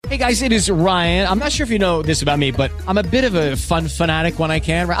Hey guys, it is Ryan. I'm not sure if you know this about me, but I'm a bit of a fun fanatic when I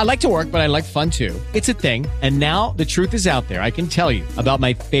can. I like to work, but I like fun too. It's a thing. And now the truth is out there. I can tell you about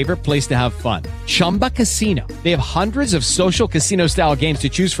my favorite place to have fun. Chumba Casino. They have hundreds of social casino style games to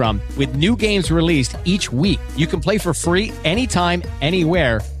choose from with new games released each week. You can play for free anytime,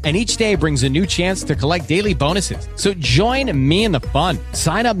 anywhere. And each day brings a new chance to collect daily bonuses. So join me in the fun.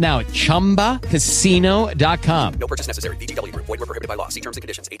 Sign up now at ChumbaCasino.com. No purchase necessary. VGW Group. Void where prohibited by law. See terms and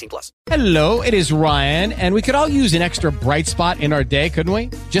conditions. 18+. Hello, it is Ryan, and we could all use an extra bright spot in our day, couldn't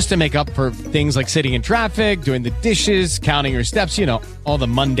we? Just to make up for things like sitting in traffic, doing the dishes, counting your steps, you know, all the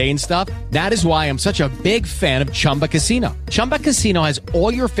mundane stuff. That is why I'm such a big fan of Chumba Casino. Chumba Casino has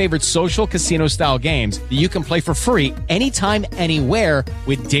all your favorite social casino-style games that you can play for free anytime, anywhere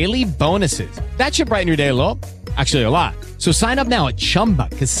with daily bonuses. That should brighten your day a little. Actually, a lot. So sign up now at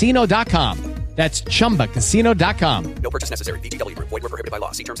ChumbaCasino.com. That's ChumbaCasino.com. No purchase necessary. VGW Group. Void where prohibited by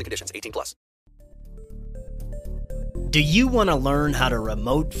law. See terms and conditions. 18+. Do you want to learn how to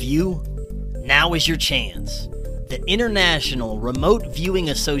remote view? Now is your chance. The International Remote Viewing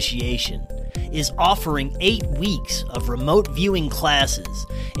Association is offering 8 weeks of remote viewing classes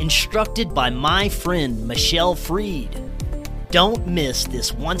instructed by my friend Michelle Freed. Don't miss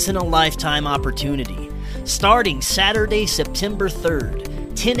this once-in-a-lifetime opportunity starting Saturday, September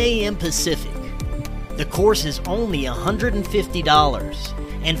 3rd, 10 a.m. Pacific. The course is only $150,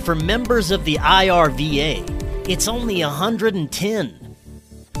 and for members of the IRVA, it's only $110.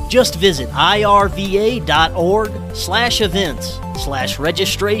 Just visit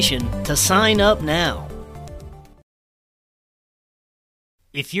irva.org/events/registration to sign up now.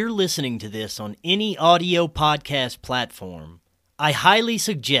 If you're listening to this on any audio podcast platform, I highly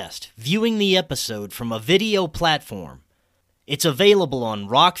suggest viewing the episode from a video platform. It's available on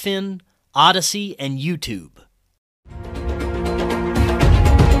Rockfin, Odyssey, and YouTube.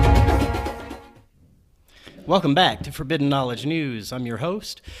 Welcome back to Forbidden Knowledge News. I'm your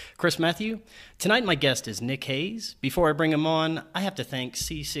host, Chris Matthew. Tonight my guest is Nick Hayes. Before I bring him on, I have to thank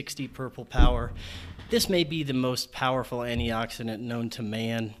C60 Purple Power. This may be the most powerful antioxidant known to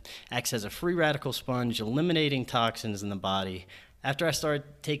man. Acts as a free radical sponge, eliminating toxins in the body. After I started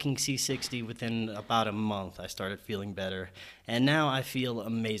taking C60 within about a month, I started feeling better. And now I feel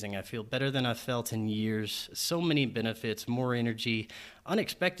amazing. I feel better than I've felt in years. So many benefits, more energy,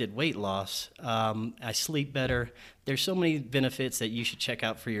 unexpected weight loss. I sleep better. There's so many benefits that you should check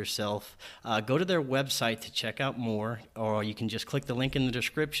out for yourself. Go to their website to check out more, or you can just click the link in the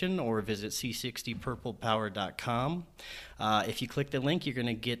description or visit c60purplepower.com. If you click the link, you're going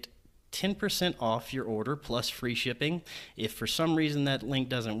to get 10% off your order plus free shipping. If for some reason that link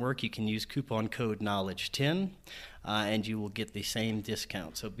doesn't work, you can use coupon code KNOWLEDGE10 and you will get the same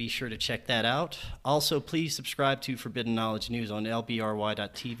discount. So be sure to check that out. Also, please subscribe to Forbidden Knowledge News on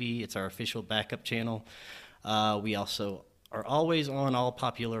lbry.tv. It's our official backup channel. We also are always on all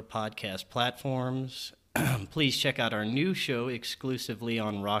popular podcast platforms. Please check out our new show exclusively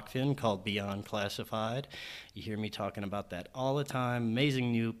on Rockfin called Beyond Classified. You hear me talking about that all the time.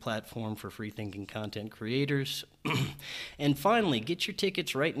 Amazing new platform for free-thinking content creators. And finally, get your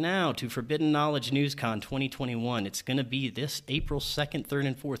tickets right now to Forbidden Knowledge NewsCon 2021. It's going to be this April 2nd, 3rd,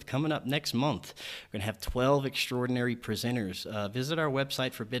 and 4th, coming up next month. We're going to have 12 extraordinary presenters. Visit our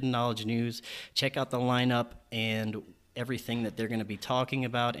website, Forbidden Knowledge News. Check out the lineup and everything that they're going to be talking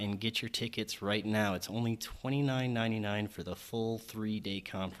about, and get your tickets right now. It's only $29.99 for the full 3-day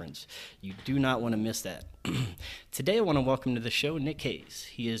conference. You do not want to miss that. Today I want to welcome to the show Nick Hayes.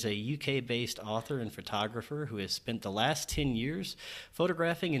 He is a UK-based author and photographer who has spent the last 10 years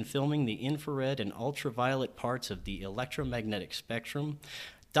photographing and filming the infrared and ultraviolet parts of the electromagnetic spectrum,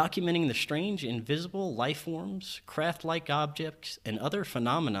 documenting the strange, invisible life forms, craft-like objects, and other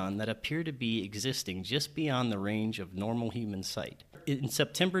phenomenon that appear to be existing just beyond the range of normal human sight. In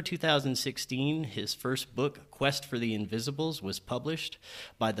September 2016, his first book, Quest for the Invisibles, was published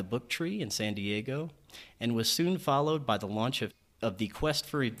by the Book Tree in San Diego, and was soon followed by the launch of the Quest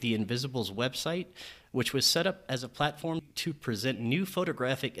for the Invisibles website, which was set up as a platform to present new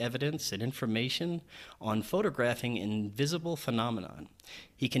photographic evidence and information on photographing invisible phenomenon.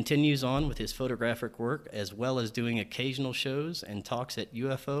 He continues on with his photographic work, as well as doing occasional shows and talks at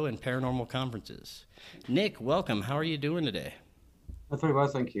UFO and paranormal conferences. Nick, welcome. How are you doing today? Very well,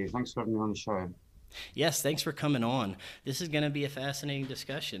 thank you. Thanks for having me on the show. Yes, thanks for coming on. This is going to be a fascinating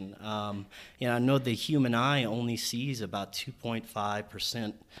discussion. I know the human eye only sees about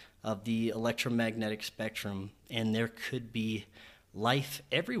 2.5% of the electromagnetic spectrum, and there could be life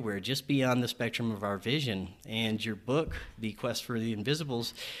everywhere just beyond the spectrum of our vision. And your book, The Quest for the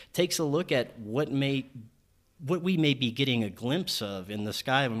Invisibles, takes a look at what may what we may be getting a glimpse of in the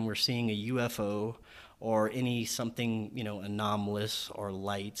sky when we're seeing a UFO or any something, anomalous or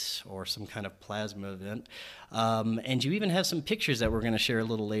lights or some kind of plasma event. And you even have some pictures that we're going to share a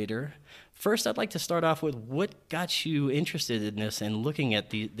little later. First, I'd like to start off with what got you interested in this and looking at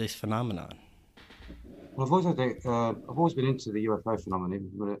this phenomenon. Well, I've always been into the UFO phenomenon,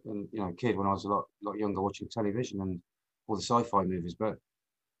 even when, a kid when I was a lot younger, watching television and all the sci-fi movies. But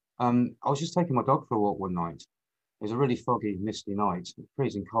I was just taking my dog for a walk one night. It was a really foggy, misty night,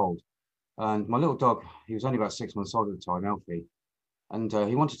 freezing cold. And my little dog, he was only about 6 months old at the time, Alfie, and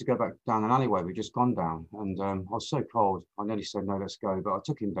he wanted to go back down an alleyway we'd just gone down. And I was so cold, I nearly said, no, let's go. But I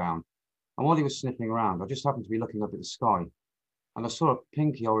took him down. And while he was sniffing around, I just happened to be looking up at the sky. And I saw a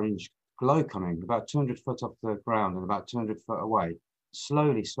pinky orange glow coming about 200 foot off the ground and about 200 foot away,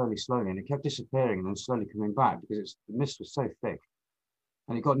 slowly, slowly, slowly. And it kept disappearing and then slowly coming back because the mist was so thick.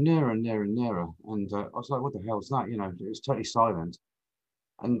 And it got nearer and nearer and nearer. And I was like, what the hell is that? It was totally silent.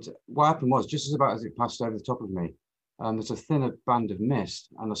 And what happened was, just as it passed over the top of me, there's a thinner band of mist,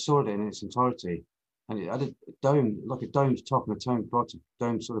 and I saw it in its entirety. And it had a dome, like a domed top and a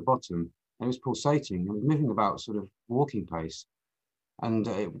domed sort of bottom, and it was pulsating and moving about sort of walking pace. And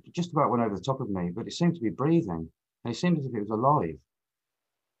it just about went over the top of me, but it seemed to be breathing, and it seemed as if it was alive.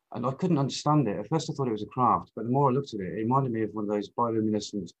 And I couldn't understand it. At first I thought it was a craft, but the more I looked at it, it reminded me of one of those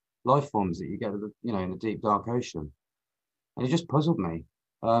bioluminescent life forms that you get, in the deep, dark ocean. And it just puzzled me.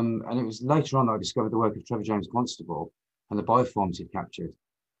 And it was later on that I discovered the work of Trevor James Constable and the bioforms he'd captured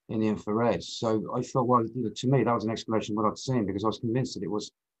in the infrared. So I thought, well, to me, that was an explanation of what I'd seen, because I was convinced that it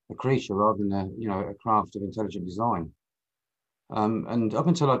was a creature rather than a craft of intelligent design. And up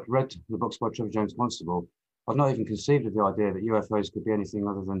until I'd read the books by Trevor James Constable, I'd not even conceived of the idea that UFOs could be anything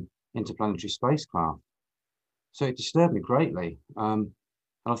other than interplanetary spacecraft. So it disturbed me greatly. And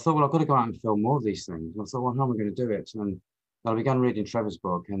I thought, well, I've got to go out and film more of these things. And I thought, well, how am I going to do it? And I began reading Trevor's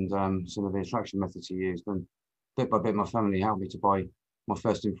book and some of the attraction methods he used. And bit by bit, my family helped me to buy my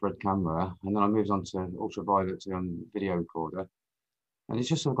first infrared camera. And then I moved on to ultraviolet video recorder. And it's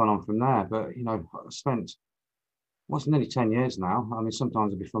just sort of gone on from there. But, I spent nearly 10 years now. I mean,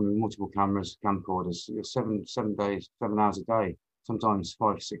 sometimes I'll be filming multiple cameras, camcorders, 7 hours a day, sometimes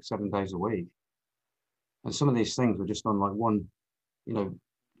 5, 6, 7 days a week. And some of these things were just on like one,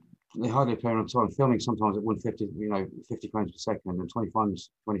 they hardly appear on time, filming sometimes at 150, 50 frames per second and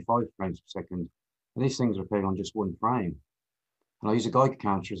 25 frames per second. And these things are appearing on just one frame. And I use a Geiger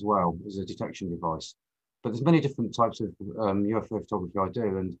counter as well as a detection device. But there's many different types of UFO photography I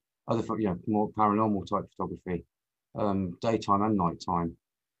do, and other, more paranormal type photography, daytime and nighttime.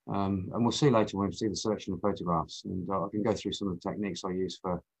 And we'll see later when we see the selection of photographs. And I can go through some of the techniques I use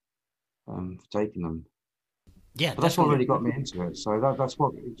for taking them. Yeah, but that's what really got me into it. So that's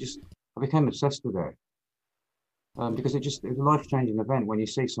what I became obsessed with it, because it was a life-changing event when you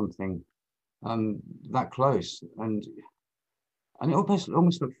see something that close, and it almost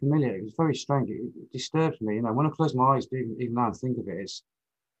looked familiar. It was very strange. It disturbed me. When I close my eyes, even now and think of it,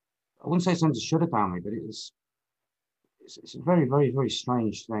 I wouldn't say it's sends a shudder down me, but it's a very, very, very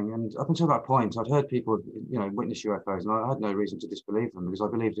strange thing. And up until that point, I'd heard people, witness UFOs, and I had no reason to disbelieve them because I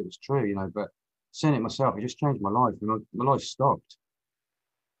believed it was true, But seeing it myself, it just changed my life, and my life stopped.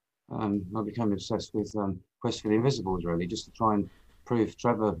 I became obsessed with Quest for the Invisibles, really, just to try and prove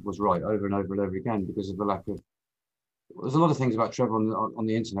Trevor was right over and over and over again because of the lack of. There's a lot of things about Trevor on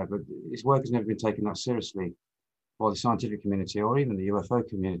the internet, but his work has never been taken that seriously by the scientific community or even the UFO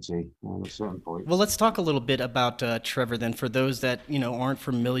community at a certain point. Well, let's talk a little bit about Trevor then. For those that aren't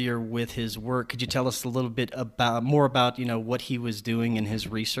familiar with his work, could you tell us a little bit more about what he was doing in his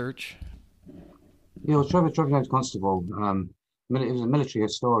research? Trevor James Constable. He was a military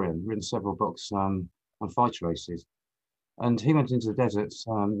historian, written several books on fighter races, and he went into the desert,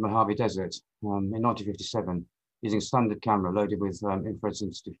 Mojave Desert, in 1957, using a standard camera loaded with infrared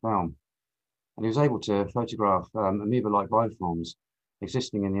sensitive film. And he was able to photograph amoeba-like bioforms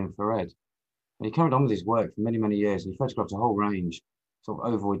existing in the infrared. And he carried on with his work for many, many years. And he photographed a whole range, sort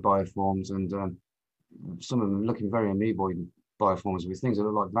of ovoid bioforms, and some of them looking very amoeboid bioforms with things that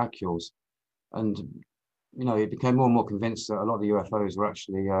look like vacuoles. And, he became more and more convinced that a lot of the UFOs were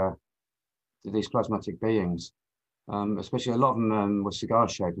actually these plasmatic beings. Especially a lot of them were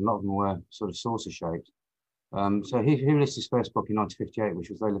cigar-shaped, and a lot of them were sort of saucer-shaped. So he released his first book in 1958, which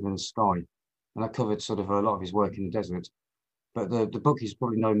was They Live in the Sky. And that covered sort of a lot of his work in the desert. But the book he's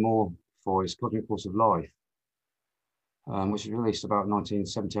probably known more for is Cosmic Force of Life, which was released about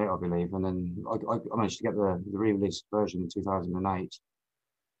 1978, I believe. And then I managed to get the re-released version in 2008.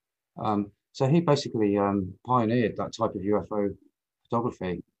 So he basically pioneered that type of UFO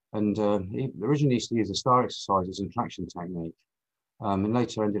photography. And he originally used to use the star exercises and traction technique, and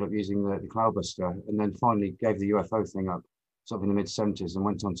later ended up using the Cloudbuster, and then finally gave the UFO thing up sort of in the mid-70s and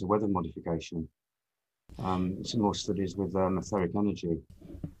went on to weather modification. Some more studies with etheric energy.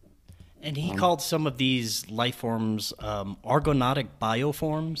 And he called some of these life forms orgonautic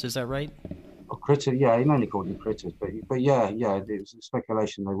bioforms, is that right? Oh, critter, yeah, he mainly called them critters, but yeah, it was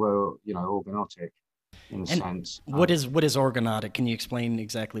speculation they were, organotic in a sense. What is orgonotic? Can you explain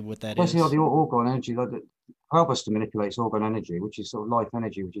exactly what that is? Basically, the orgone energy, like the Cloudbuster manipulates orgone energy, which is sort of life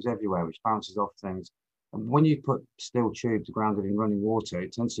energy, which is everywhere, which bounces off things. And when you put steel tubes grounded in running water,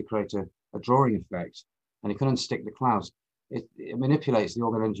 it tends to create a drawing effect, and it can unstick the clouds. It manipulates the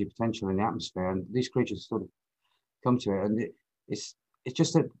orgone energy potential in the atmosphere, and these creatures sort of come to it. And it's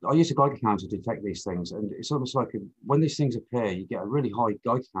just that I use a Geiger counter to detect these things, and it's almost like when these things appear, you get a really high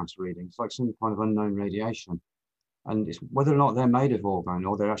Geiger counter reading. It's like some kind of unknown radiation, and it's whether or not they're made of orgone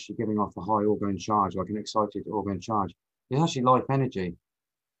or they're actually giving off a high orgone charge, like an excited orgone charge. It's actually life energy,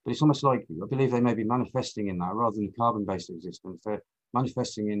 but it's almost like I believe they may be manifesting in that rather than a carbon-based existence. They're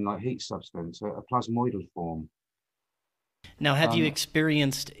manifesting in like heat substance, a plasmoidal form. Now, have you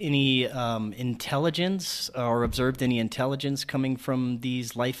experienced any intelligence or observed any intelligence coming from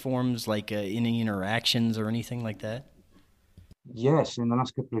these life forms, like any interactions or anything like that? Yes, in the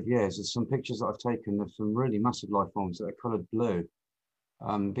last couple of years, there's some pictures that I've taken of some really massive life forms that are coloured blue,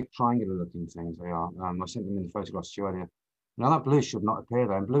 big triangular-looking things they are. I sent them in the photographs to you earlier. Now, that blue should not appear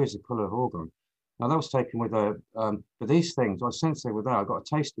there, and blue is the colour of orgone. Now, that was taken with but these things, I sensed they were there. I got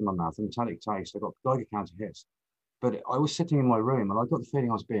a taste in my mouth, a metallic taste. I got Geiger counter hits. But I was sitting in my room and I got the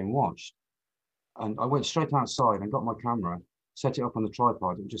feeling I was being watched. And I went straight outside and got my camera, set it up on the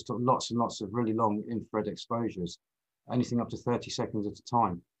tripod, and just took lots and lots of really long infrared exposures, anything up to 30 seconds at a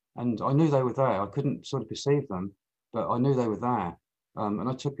time. And I knew they were there. I couldn't sort of perceive them, but I knew they were there. And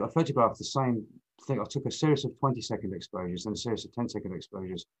I photographed the same thing. I took a series of 20-second exposures and a series of 10-second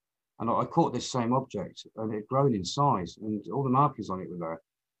exposures. And I caught this same object, and it had grown in size, and all the markers on it were there.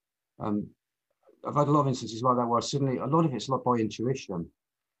 I've had a lot of instances like that where a lot of it's like by intuition.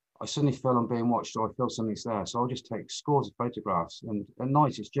 I suddenly feel I'm being watched, or I feel something's there. So I'll just take scores of photographs, and at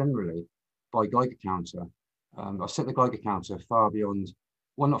night it's generally by Geiger counter. I set the Geiger counter far beyond,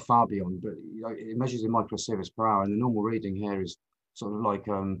 well, not far beyond, but it measures in microsieverts per hour, and the normal reading here is sort of like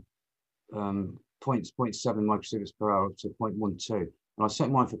 0.7 microsieverts per hour up to 0.12. And I set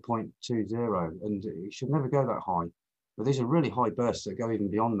mine for 0.20, and it should never go that high. But these are really high bursts that go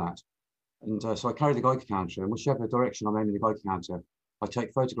even beyond that. And so I carry the Geiger counter, and whichever direction I'm aiming the Geiger counter, I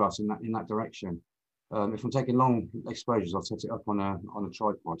take photographs in that direction. If I'm taking long exposures, I'll set it up on a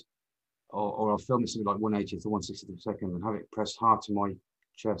tripod, or I'll film it something like 1/80th or 1/60th of a second and have it pressed hard to my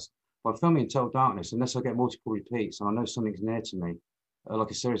chest. But I'm filming in total darkness, unless I get multiple repeats and I know something's near to me, like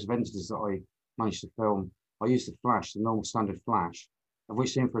a series of entities that I managed to film. I use the flash, the normal standard flash, of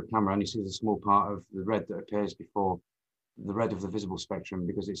which the infrared camera only sees a small part of the red that appears before the red of the visible spectrum,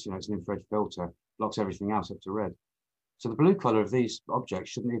 because it's it's an infrared filter, blocks everything else up to red. So the blue color of these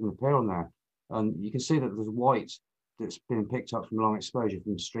objects shouldn't even appear on there. And you can see that there's white that's been picked up from long exposure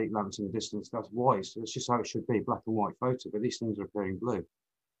from street lamps in the distance. That's white. So it's just how it should be, black and white photo, but these things are appearing blue.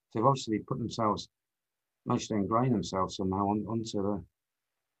 So they've obviously put themselves, managed to ingrain themselves somehow onto the,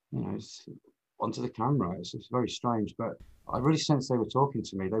 onto the camera. It's very strange, but I really sensed they were talking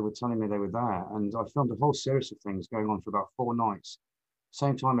to me. They were telling me they were there, and I filmed a whole series of things going on for about 4 nights.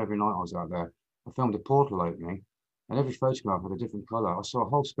 Same time every night I was out there. I filmed a portal opening, and every photograph had a different color. I saw a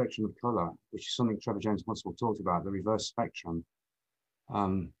whole spectrum of color, which is something Trevor James Constable talked about, the reverse spectrum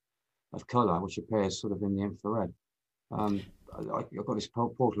of color, which appears sort of in the infrared. I got this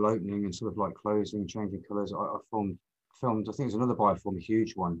portal opening and sort of like closing, changing colors. I filmed, I think there's another bioform, a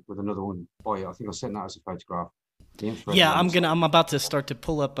huge one, with another one by, I think I sent that as a photograph. Yeah, I'm about to start to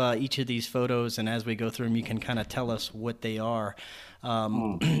pull up each of these photos, and as we go through them, you can kind of tell us what they are.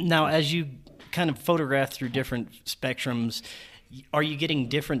 Now, as you kind of photograph through different spectrums, are you getting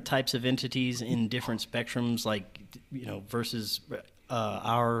different types of entities in different spectrums, like versus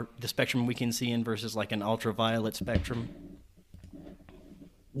the spectrum we can see in versus like an ultraviolet spectrum?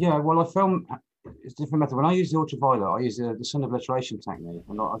 Yeah, well, I film. It's a different method. When I use the ultraviolet, I use the sun obliteration technique,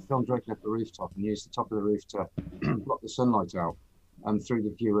 and I film directly off the rooftop and use the top of the roof to block the sunlight out through the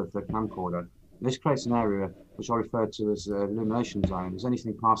view of the camcorder. This creates an area which I refer to as the illumination zone. As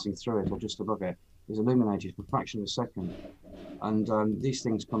anything passing through it or just above it is illuminated for a fraction of a second, and these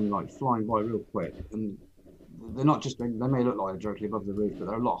things come like flying by real quick. And they're not just, they may look like they're directly above the roof, but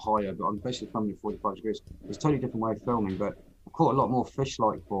they're a lot higher. But I'm basically filming at 45 degrees. It's a totally different way of filming, but I caught a lot more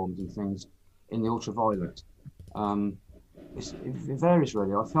fish-like forms and things in the ultraviolet. it varies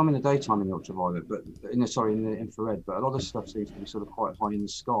really. I film in the daytime in the ultraviolet, but in the infrared. But a lot of stuff seems to be sort of quite high in the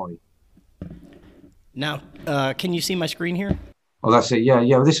sky. Now, can you see my screen here? Oh, that's it. Yeah,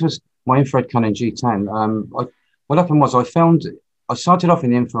 yeah. Well, this was my infrared Canon G10. What happened was I started off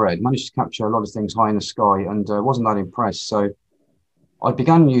in the infrared, managed to capture a lot of things high in the sky, and wasn't that impressed. So I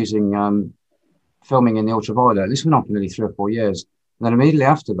began using filming in the ultraviolet. This went on for nearly 3 or 4 years. And then immediately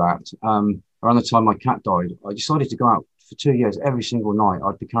after that, around the time my cat died, I decided to go out for 2 years every single night.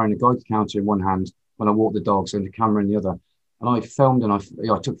 I'd be carrying a Geiger counter in one hand when I walked the dogs and the camera in the other. And I filmed and I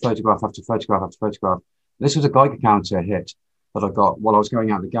took photograph after photograph after photograph. This was a Geiger counter hit that I got while I was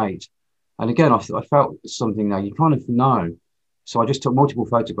going out the gate. And again, I felt something there. You kind of know. So I just took multiple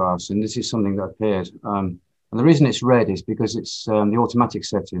photographs, and this is something that appeared. And the reason it's red is because it's the automatic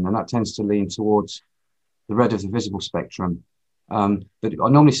setting, and that tends to lean towards the red of the visible spectrum. But I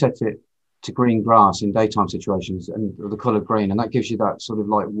normally set it to green grass in daytime situations, and the color green, and that gives you that sort of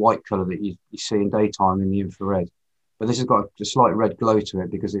like white color that you see in daytime in the infrared. But this has got a slight red glow to it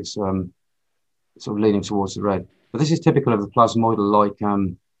because it's sort of leaning towards the red. But this is typical of the plasmoidal-like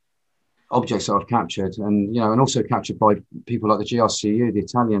objects that I've captured, and and also captured by people like the GRCU, the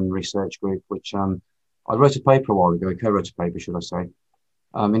Italian research group, which I wrote a paper a while ago, co-wrote a paper, should I say,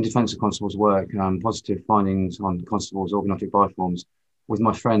 in defence of Constable's work, positive findings on Constable's organotic bioforms, with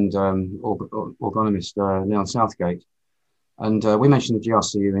my friend, orgonomist Leon Southgate. And we mentioned the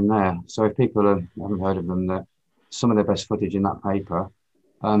GRCU in there. So if people haven't heard of them, some of their best footage in that paper.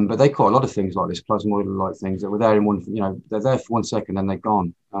 But they caught a lot of things like this, plasmoidal-like things that were there in one, they're there for 1 second and they're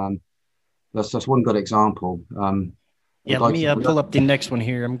gone. That's one good example. Yeah, let me pull up the next one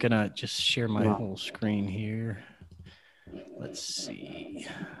here. I'm going to just share my whole screen here. Let's see.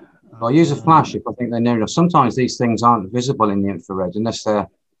 I use a flash if I think they're near enough. Sometimes these things aren't visible in the infrared unless they're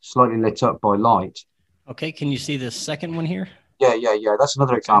slightly lit up by light. Okay, can you see the second one here? Yeah. That's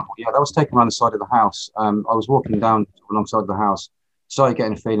another example. Yeah, that was taken around the side of the house. I was walking down alongside the house, started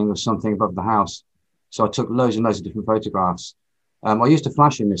getting a feeling of something above the house. So I took loads and loads of different photographs. I used a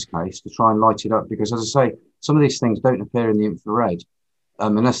flash in this case to try and light it up because, as I say, some of these things don't appear in the infrared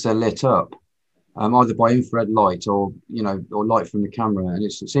unless they're lit up, either by infrared light or light from the camera. And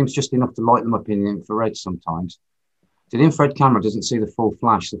it seems just enough to light them up in the infrared sometimes. The infrared camera doesn't see the full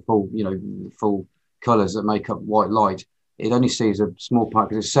flash, the full colours that make up white light. It only sees a small part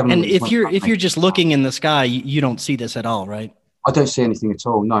because it's 7. And if you're just looking in the sky, you don't see this at all, right? I don't see anything at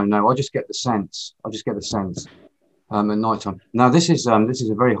all. No. I just get the sense. At night time. Now this is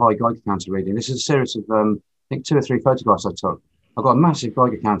a very high Geiger counter reading. This is a series of I think 2 or 3 photographs I took. I got a massive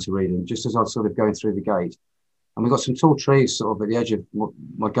Geiger counter reading just as I was sort of going through the gate, and we got some tall trees sort of at the edge of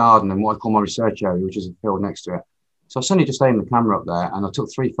my garden and what I call my research area, which is a field next to it. So I suddenly just aimed the camera up there, and I took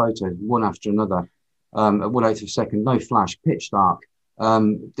 3 photos, one after another, at 1/8 of a second, no flash, pitch dark.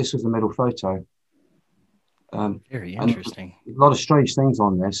 This was the middle photo. Very interesting. A lot of strange things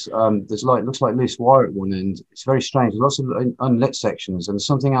on this. There's looks like loose wire at one end. It's very strange. There's lots of unlit sections, and there's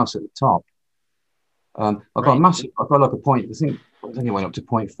something else at the top. I've got like a point. I think it went up to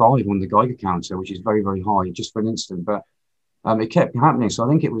 0.5 on the Geiger counter, which is very, very high, just for an instant. But it kept happening, so I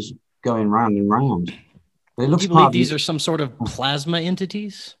think it was going round and round. But it looks. Do you believe these are some sort of plasma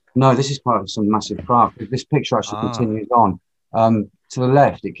entities? No, this is part of some massive craft. This picture actually continues on. To the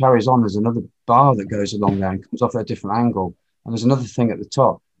left, it carries on. There's another bar that goes along there and comes off at a different angle. And there's another thing at the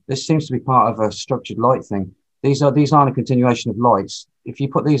top. This seems to be part of a structured light thing. These aren't a continuation of lights. If you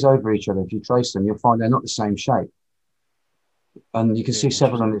put these over each other, if you trace them, you'll find they're not the same shape. And you can see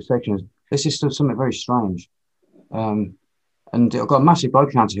several of these sections. This is still something very strange. And I've got a massive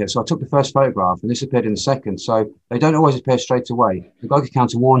Geiger counter here. So I took the first photograph and this appeared in the second. So they don't always appear straight away. The Geiger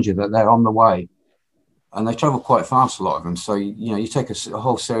counter warns you that they're on the way. And they travel quite fast, a lot of them. So, you take a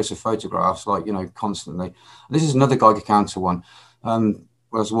whole series of photographs, constantly. This is another Geiger counter one. Where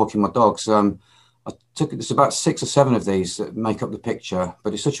I was walking my dogs. There's about 6 or 7 of these that make up the picture,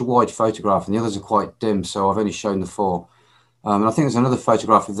 but it's such a wide photograph and the others are quite dim. So I've only shown the 4. And I think there's another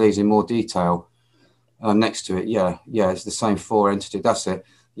photograph of these in more detail next to it. Yeah, it's the same 4 entity. That's it.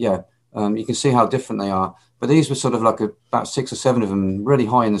 Yeah, you can see how different they are. But these were sort of like about 6 or 7 of them really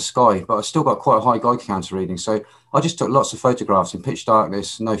high in the sky, but I still got quite a high Geiger counter reading. So I just took lots of photographs in pitch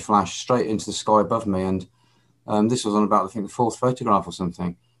darkness, no flash, straight into the sky above me. And this was on about, I think, the 4th photograph or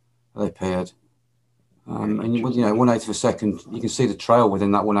something. They appeared. And 1/8 of a second, you can see the trail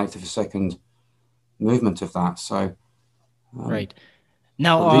within that 1/8 of a second movement of that. So. Right.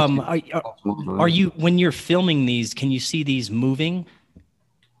 Now, are you, when you're filming these, can you see these moving?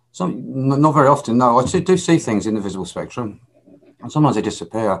 Not very often, no. I do see things in the visible spectrum, and sometimes they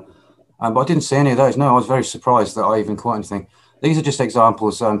disappear. But I didn't see any of those. No, I was very surprised that I even caught anything. These are just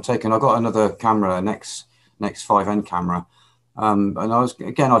examples taken. I got another camera, a Nex 5N camera. And I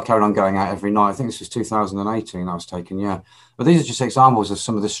carried on going out every night. I think this was 2018 I was taken, yeah. But these are just examples of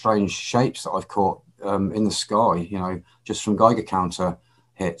some of the strange shapes that I've caught in the sky, you know, just from Geiger counter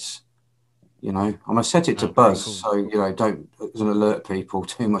hits. You know, I'm gonna set it to buzz, cool. So you know, doesn't alert people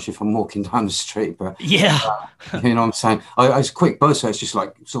too much if I'm walking down the street. But yeah, you know what I'm saying. It's quick buzz, so it's just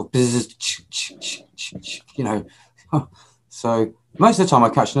like sort of buzz, you know. So most of the time I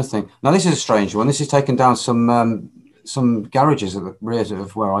catch nothing. Now this is a strange one. This is taken down some garages at the rear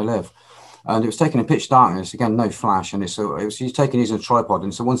of where I live, and it was taken in pitch darkness. Again, no flash, and you're taking these on a tripod,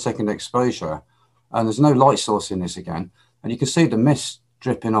 and it's a 1 second exposure, and there's no light source in this again, and you can see the mist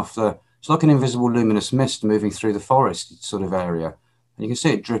dripping off the. It's like an invisible luminous mist moving through the forest sort of area. And you can see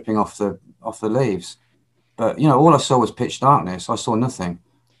it dripping off the leaves. But, you know, all I saw was pitch darkness. I saw nothing.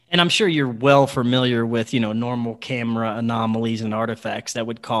 And I'm sure you're well familiar with, you know, normal camera anomalies and artifacts that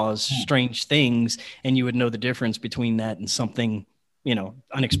would cause strange things. And you would know the difference between that and something, you know,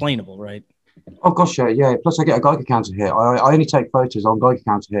 unexplainable, right? Oh, gosh, yeah. Plus, I get a Geiger counter hit. I only take photos on Geiger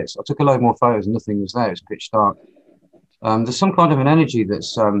counter hits. I took a load more photos and nothing was there. It's pitch dark. There's some kind of an energy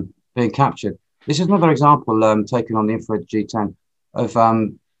that's... being captured. This is another example taken on the infrared G10 of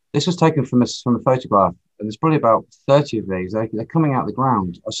this was taken from a photograph, and there's probably about 30 of these. They're coming out of the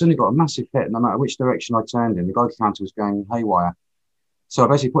ground. I suddenly got a massive hit, no matter which direction I turned in. The Geiger counter was going haywire. So I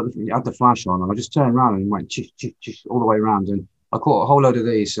basically had the flash on, and I just turned around and went chish, chish, chish, all the way around. And I caught a whole load of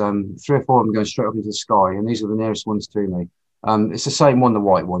these, 3 or 4 of them going straight up into the sky, and these are the nearest ones to me. It's the same one, the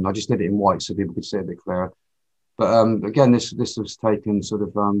white one. I just did it in white so people could see it a bit clearer. But again, this was taken sort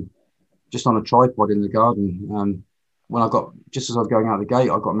of just on a tripod in the garden. When just as I was going out the gate,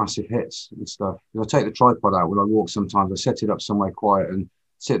 I got massive hits and stuff. I take the tripod out when I walk sometimes. I set it up somewhere quiet and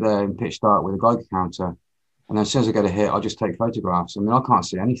sit there in pitch dark with a Geiger counter. And then as soon as I get a hit, I just take photographs. I mean, I can't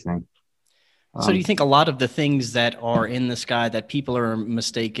see anything. So do you think a lot of the things that are in the sky that people are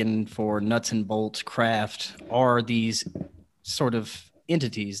mistaken for nuts and bolts craft are these sort of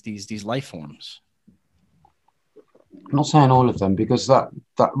entities, these life forms? I'm not saying all of them, because that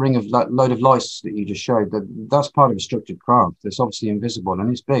load of lights that you just showed, that's part of a structured craft. It's obviously invisible and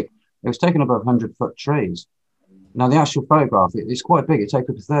it's big. It was taken above 100-foot trees. Now the actual photograph, it's quite big. It takes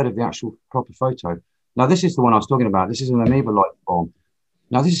up a third of the actual proper photo. Now this is the one I was talking about. This is an amoeba light form.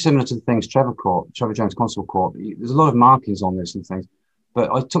 Now this is similar to the things Trevor Jones Constable caught. There's a lot of markings on this and things.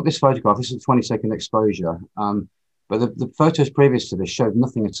 But I took this photograph. This is a 20-second exposure. But the photos previous to this showed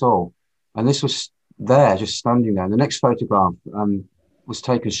nothing at all. And this was there, just standing there. And the next photograph was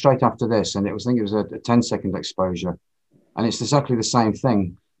taken straight after this, and I think it was a 10-second exposure, and it's exactly the same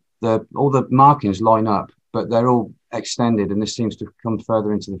thing. All the markings line up, but they're all extended, and this seems to come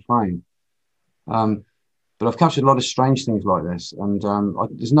further into the frame. But I've captured a lot of strange things like this, and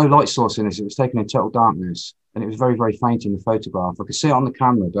there's no light source in this. It was taken in total darkness, and it was very, very faint in the photograph. I could see it on the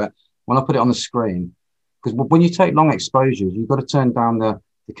camera, but when I put it on the screen, because when you take long exposures, you've got to turn down the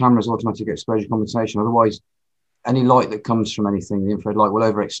camera's automatic exposure compensation. Otherwise, any light that comes from anything, the infrared light, will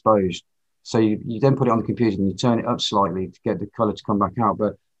overexpose. So you then put it on the computer and you turn it up slightly to get the color to come back out.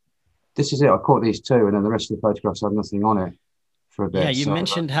 But this is it. I caught these 2, and then the rest of the photographs have nothing on it for a bit. Yeah, you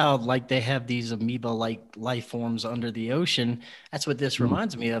mentioned how like they have these amoeba-like life forms under the ocean. That's what this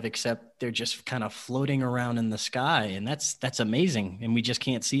reminds me of, except they're just kind of floating around in the sky, and that's amazing. And we just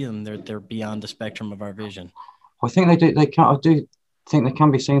can't see them. They're beyond the spectrum of our vision. I think they do. I do think they can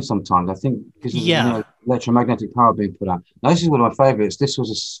be seen sometimes. I think because of electromagnetic power being put out. Now this is one of my favorites. This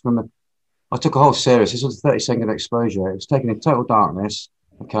was I took a whole series. This was a 30-second exposure. It was taken in total darkness.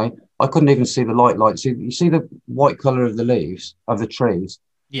 Okay, I couldn't even see the light. See, you see the white color of the leaves of the trees.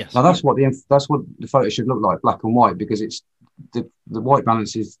 Yes. Now that's what the photo should look like, black and white, because it's the white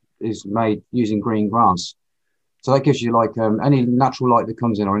balance is made using green grass. So that gives you like any natural light that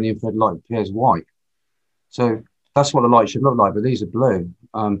comes in or any infrared light appears white. So that's what the light should look like, but these are blue.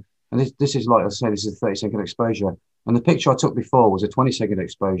 And this is, like I say, this is a 30-second exposure. And the picture I took before was a 20-second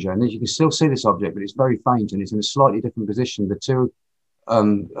exposure. And you can still see this object, but it's very faint and it's in a slightly different position. The two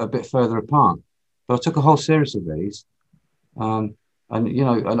a bit further apart. But I took a whole series of these. And, you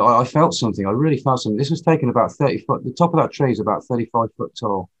know, and I felt something. I really felt something. This was taken about 30 foot. The top of that tree is about 35 foot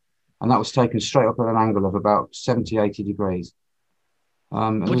tall. And that was taken straight up at an angle of about 70, 80 degrees.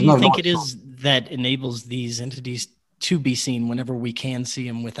 What do you think it is that enables these entities to be seen whenever we can see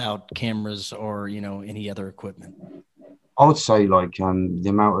them without cameras or, you know, any other equipment? I would say like the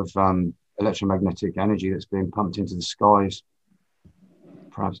amount of electromagnetic energy that's being pumped into the skies,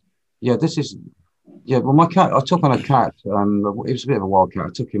 perhaps. Yeah, this is Yeah, well, my cat, I took on a cat. It was a bit of a wild cat. I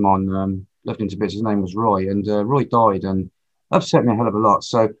took him on, left him to bits. His name was Roy, and Roy died, and upset me a hell of a lot.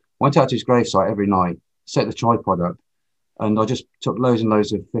 So went out to his gravesite every night, set the tripod up, and I just took loads and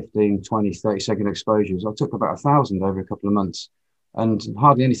loads of 15, 20, 30-second exposures. I took about 1,000 over a couple of months, and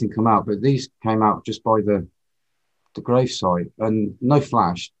hardly anything come out. But these came out just by the gravesite, and no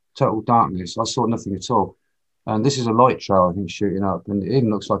flash, total darkness. I saw nothing at all. And this is a light trail, I think, shooting up, and it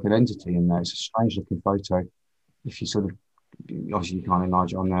even looks like an entity in there. It's a strange looking photo. If you sort of, obviously you can't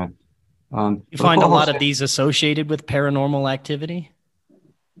enlarge it on there. You find a lot of these associated with paranormal activity?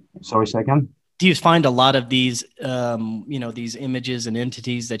 Sorry, say again? Do you find a lot of these, these images and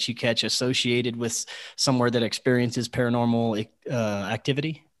entities that you catch associated with somewhere that experiences paranormal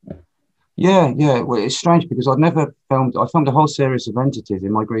activity? Yeah. Well, it's strange because I filmed a whole series of entities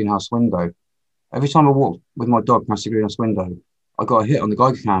in my greenhouse window. Every time I walked with my dog past the greenhouse window, I got a hit on the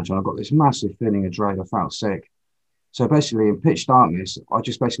Geiger counter and I got this massive feeling of dread. I felt sick. So basically, in pitch darkness, I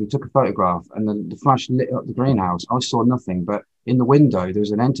just basically took a photograph and then the flash lit up the greenhouse. I saw nothing, but in the window, there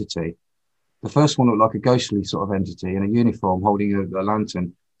was an entity. The first one looked like a ghostly sort of entity in a uniform holding a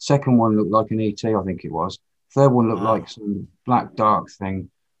lantern. Second one looked like an ET, I think it was. Third one looked like some black dark thing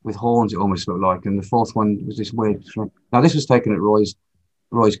with horns, it almost looked like. And the fourth one was this weird. Now, this was taken at Roy's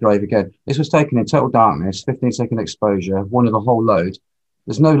grave again. This was taken in total darkness, 15-second exposure, one of a whole load.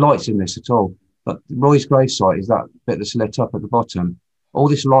 There's no lights in this at all. But Roy's gravesite is that bit that's lit up at the bottom. All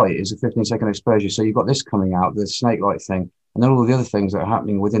this light is a 15-second exposure. So you've got this coming out, the snake light thing, and then all the other things that are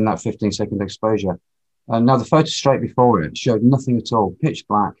happening within that 15-second exposure. And now the photo straight before it showed nothing at all, pitch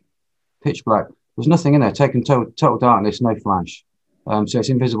black. There was nothing in there, taken total darkness, no flash. So it's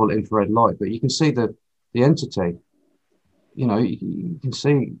invisible infrared light, but you can see the entity. You know, you can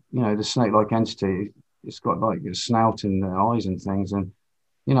see, the snake-like entity. It's got like a snout and eyes and things. And,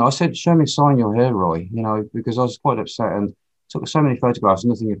 I said, show me a sign you're here, Roy, because I was quite upset and took so many photographs and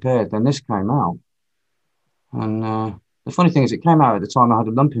nothing appeared. Then this came out. And the funny thing is it came out at the time I had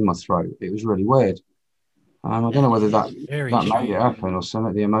a lump in my throat. It was really weird. I don't know whether that made it happen or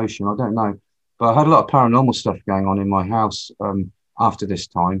something, the emotion, I don't know. But I had a lot of paranormal stuff going on in my house after this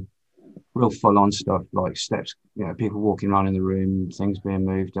time. Real full-on stuff like steps, people walking around in the room, things being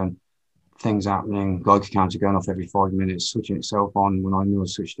moved and things happening, Geiger counter going off every 5 minutes, switching itself on when I knew I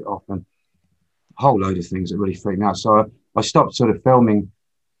switched it off, and a whole load of things that really freaked me out. So I stopped sort of filming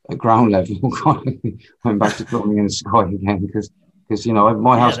at ground level, went back to filming in the sky again because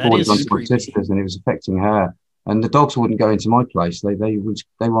my house bordered onto my sister's and it was affecting her. And the dogs wouldn't go into my place. They were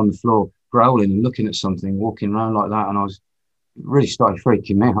on the floor growling and looking at something, walking around like that, and I was really started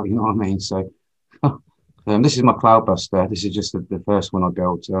freaking me out, you know what I mean? So this is my Cloudbuster. This is just the first one I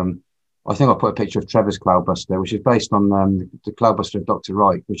built. I think I put a picture of Trevor's Cloudbuster, which is based on the Cloudbuster of Dr.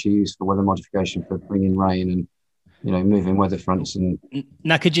 Wright, which he used for weather modification for bringing rain and moving weather fronts. And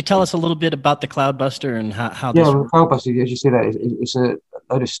now, could you tell us a little bit about the Cloudbuster and how this? Yeah, the Cloudbuster, as you see that, it's a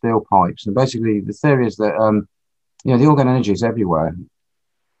load of steel pipes, and basically the theory is that the organ energy is everywhere,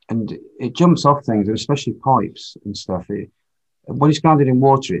 and it jumps off things, and especially pipes and stuff. When it's grounded in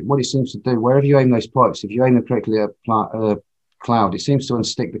water, what it seems to do, wherever you aim those pipes, if you aim them correctly at a cloud, it seems to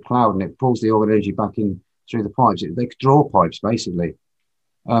unstick the cloud and it pulls the organ energy back in through the pipes. They could draw pipes, basically.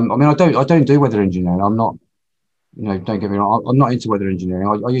 I don't do weather engineering. I'm not, don't get me wrong, I'm not into weather engineering.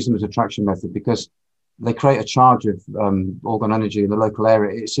 I use them as a traction method because they create a charge of organ energy in the local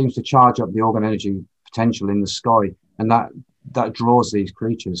area. It seems to charge up the organ energy potential in the sky, and that draws these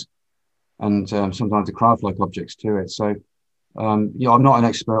creatures and sometimes the craft-like objects to it. So I'm not an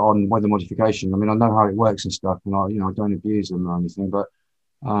expert on weather modification. I mean, I know how it works and stuff, and I don't abuse them or anything, but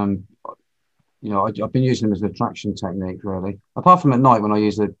I've been using them as an attraction technique, really. Apart from at night when I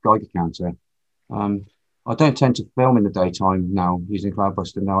use the Geiger counter, I don't tend to film in the daytime now using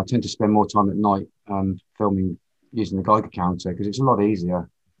Cloudbuster. Now I tend to spend more time at night filming using the Geiger counter because it's a lot easier.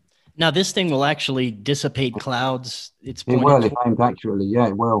 Now this thing will actually dissipate clouds. It will if aimed accurately. Yeah,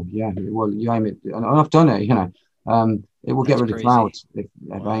 it will. Yeah, it will. You aim it, and I've done it. It will get rid of clouds if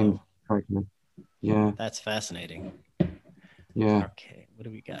aimed correctly. Yeah. That's fascinating. Yeah. Okay, what do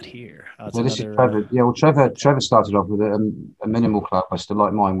we got here? This is Trevor. Yeah, well, Trevor started off with a minimal Cloudbuster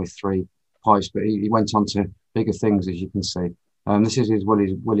like mine with 3 pipes, but he went on to bigger things, as you can see. This is his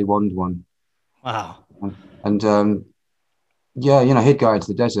Willy Wand one. Wow. And he'd go into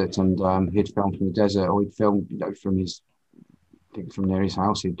the desert and he'd film from the desert, or he'd film from near his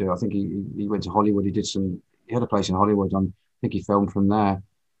house. He'd do. I think he went to Hollywood. He had a place in Hollywood. I think he filmed from there.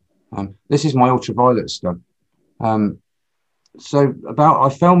 This is my ultraviolet stuff. I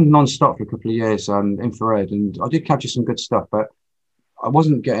filmed non-stop for a couple of years, infrared, and I did capture some good stuff, but I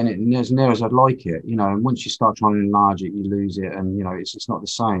wasn't getting it as near as I'd like it, you know. And once you start trying to enlarge it, you lose it, and you know, it's not the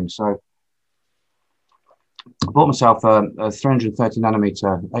same. So I bought myself a 330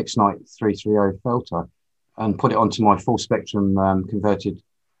 nanometer X-Night 330 filter and put it onto my full spectrum converted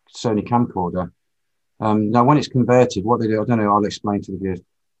Sony camcorder. Now, when it's converted, what they do, I don't know, I'll explain to the viewers.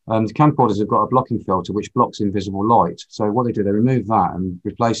 The camcorders have got a blocking filter which blocks invisible light. So what they do, they remove that and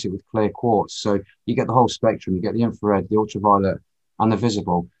replace it with clear quartz. So you get the whole spectrum. You get the infrared, the ultraviolet, and the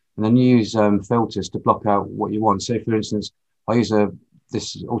visible. And then you use filters to block out what you want. Say, for instance, I use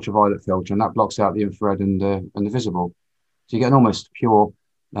this ultraviolet filter, and that blocks out the infrared and the visible. So you get an almost pure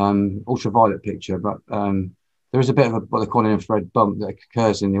ultraviolet picture, but there is a bit of what they call an infrared bump that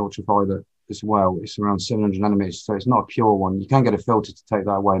occurs in the ultraviolet as well. It's around 700 nanometers, so it's not a pure one. You can get a filter to take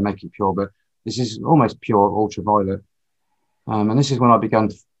that away and make it pure, but this is almost pure ultraviolet. And this is when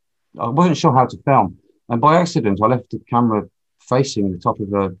I wasn't sure how to film. And by accident, I left the camera facing the top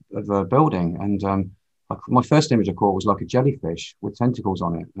of a building. And my first image I caught was like a jellyfish with tentacles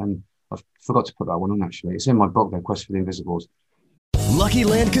on it. And I forgot to put that one on, actually. It's in my book, The Quest for the Invisibles. Lucky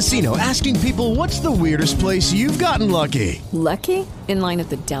Land Casino, asking people, what's the weirdest place you've gotten lucky? Lucky? In line at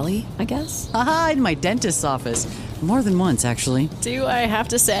the deli, I guess? Aha, in my dentist's office. More than once, actually. Do I have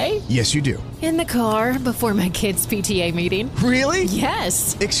to say? Yes, you do. In the car before my kids' PTA meeting. Really?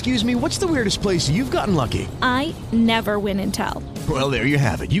 Yes. Excuse me, what's the weirdest place you've gotten lucky? I never win and tell. Well, there you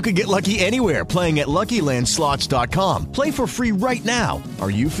have it. You can get lucky anywhere, playing at LuckyLandSlots.com. Play for free right now. Are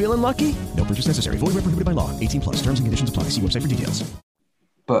you feeling lucky? No purchase necessary. Void where prohibited by law. 18 plus. Terms and conditions apply. See website for details.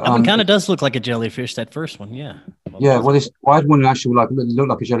 But That one kind of does look like a jellyfish, that first one, yeah. yeah, well, I had one that actually looked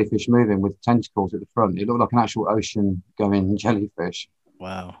like a jellyfish moving with tentacles at the front. It looked like an actual ocean-going jellyfish.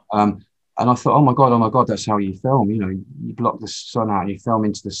 Wow. And I thought, oh my God, that's how you film. You know, you block the sun out and you film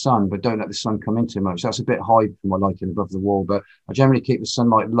into the sun, but don't let the sun come in too much. That's a bit high for my liking above the wall, but I generally keep the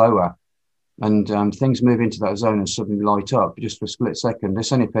sunlight lower, and things move into that zone and suddenly light up just for a split second.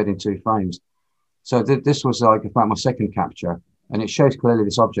 This only appeared in 2 frames. So this was like about my second capture. And it shows clearly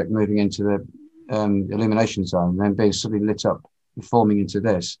this object moving into the illumination zone, and then being suddenly lit up and forming into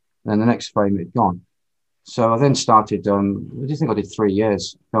this. And then the next frame, it'd gone. So I then started, I do think I did 3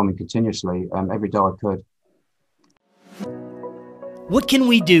 years filming continuously, every day I could. What can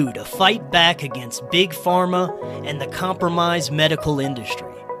we do to fight back against big pharma and the compromised medical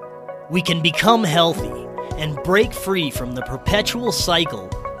industry? We can become healthy and break free from the perpetual cycle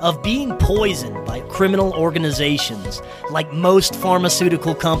of being poisoned by criminal organizations like most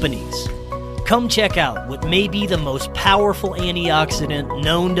pharmaceutical companies. Come check out what may be the most powerful antioxidant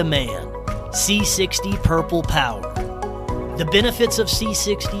known to man, C60 Purple Power. The benefits of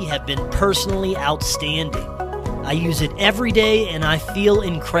C60 have been personally outstanding. I use it every day and I feel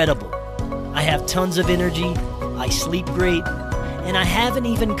incredible. I have tons of energy, I sleep great, and I haven't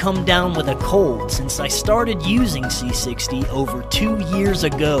even come down with a cold since I started using C60 over 2 years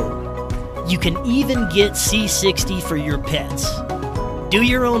ago. You can even get C60 for your pets. Do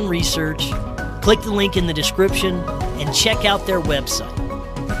your own research, click the link in the description, and check out their website.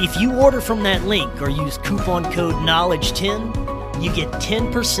 If you order from that link or use coupon code KNOWLEDGE10, you get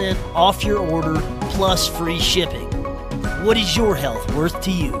 10% off your order plus free shipping. What is your health worth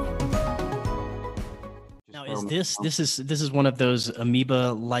to you? Is this is one of those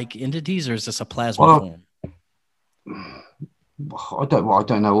amoeba-like entities, or is this a plasma form? I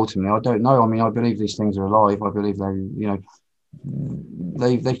don't know. Ultimately, I don't know. I mean, I believe these things are alive. I believe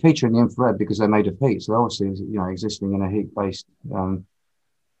they feature in the infrared because they're made of heat. So they're obviously, existing in a heat-based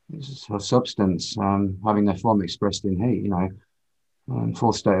substance, having their form expressed in heat.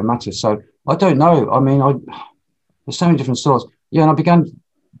 Fourth state of matter. So I don't know. I mean, there's so many different sorts. Yeah, and I began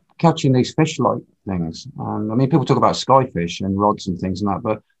catching these fish-like things. I mean, people talk about skyfish and rods and things and that,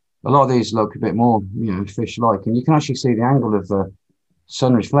 but a lot of these look a bit more, fish-like, and you can actually see the angle of the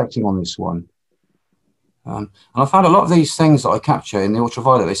sun reflecting on this one. And I found a lot of these things that I capture in the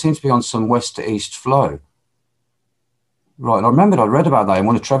ultraviolet, they seem to be on some west to east flow. Right, and I remembered I read about that in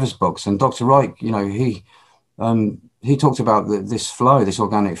one of Trevor's books, and Dr. Reich, he talked about this flow, this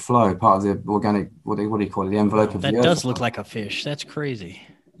organic flow, part of the organic, what do you call it, the envelope of the earth. That does look like a fish. That's crazy.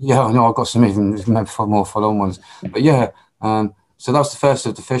 Yeah, I know. I've got some even more full-on ones. But yeah, so that's the first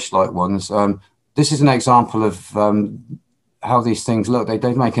of the fish-like ones. This is an example of how these things look. They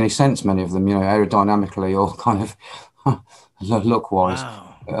don't make any sense, many of them, aerodynamically or kind of look-wise.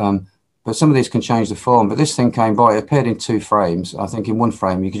 Wow. But some of these can change the form. But this thing came by, it appeared in 2 frames. I think in 1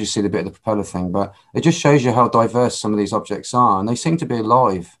 frame, you could just see the bit of the propeller thing. But it just shows you how diverse some of these objects are. And they seem to be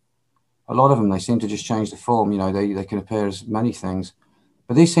alive. A lot of them, they seem to just change the form. They can appear as many things.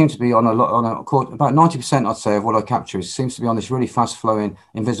 But these seem to be on about 90%, I'd say, of what I capture seems to be on this really fast flowing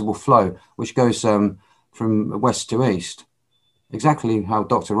invisible flow, which goes from west to east, exactly how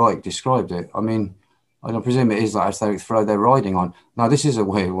Dr. Reich described it. I mean, I don't presume it is that etheric flow they're riding on. Now, this is a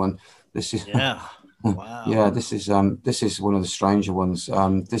weird one. This is Wow. Yeah, this is one of the stranger ones.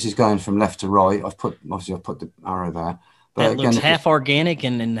 This is going from left to right. I've put the arrow there. But that again, looks half organic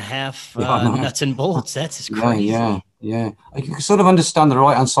and half nuts and bolts. That's crazy. Yeah. You can sort of understand the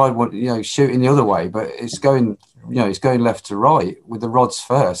right hand side, shooting the other way, but it's going left to right with the rods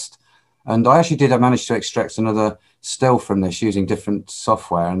first. And I actually did manage to extract another still from this using different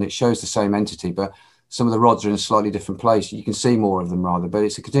software, and it shows the same entity, but some of the rods are in a slightly different place. You can see more of them rather, but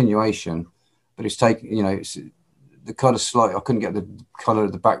it's a continuation. But it's taken, it's the color slightly. I couldn't get the color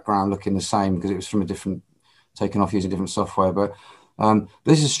of the background looking the same because it was from a different, taken off using different software. But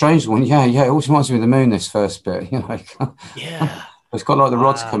this is a strange one. Yeah. It always reminds me of the moon. This first bit, Yeah. It's got like the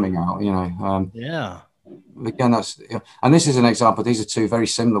rods coming out. Yeah. Again, and this is an example. These are two very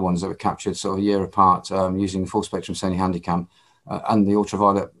similar ones that were captured sort of a year apart using the full spectrum Sony Handycam and the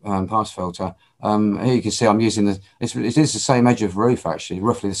ultraviolet pass filter. Here you can see I'm using it is the same edge of roof, actually,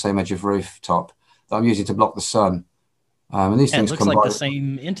 roughly the same edge of rooftop that I'm using to block the sun. And these things it looks like the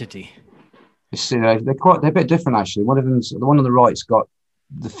same entity. They're a bit different, actually. One of them's the one on the right's got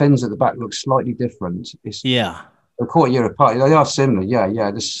the fins at the back look slightly different. They're quite a year apart. They are similar, yeah.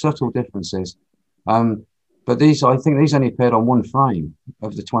 There's subtle differences. But I think these only appeared on one frame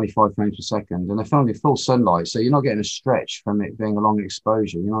of the 25 frames per second, and they're filmed in full sunlight, so you're not getting a stretch from it being a long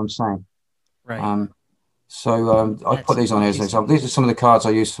exposure. You know what I'm saying? Right. I put these on here as an example. These are some of the cards I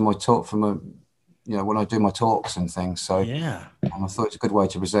use for my talk, when I do my talks and things. So yeah, I thought it's a good way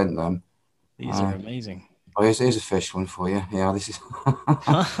to present them. These are amazing. Oh, here's a fish one for you. Yeah, this is.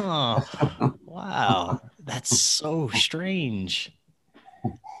 Wow, that's so strange.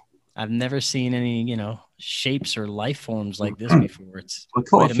 I've never seen any, shapes or life forms like this before. It's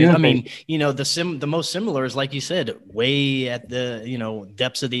quite amazing. I mean, the most similar is, like you said, way at the,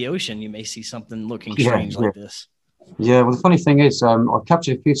 depths of the ocean, you may see something looking strange like this. Yeah, well, the funny thing is, I've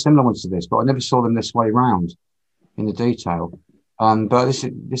captured a few similar ones to this, but I never saw them this way round in the detail. But this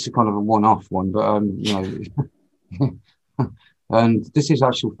is kind of a one-off one, but and this is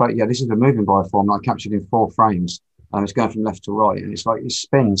actual. Yeah, this is a moving bioform that I captured in 4 frames, and it's going from left to right, and it's like it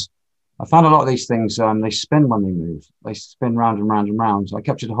spins. I found a lot of these things, they spin when they move. They spin round and round and round. So I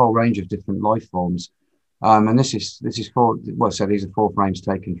captured a whole range of different life forms. And this is 4, these are 4 frames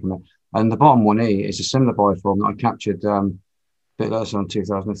taken from it. And the bottom one here is a similar bioform that I captured a bit later on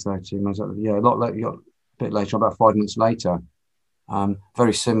 2013. A bit later, about 5 months later.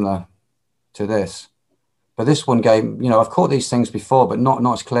 Very similar to this. But this one gave, I've caught these things before, but not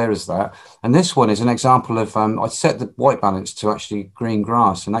as clear as that. And this one is an example of, I set the white balance to actually green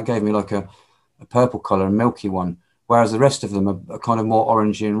grass, and that gave me like a purple color, a milky one, whereas the rest of them are kind of more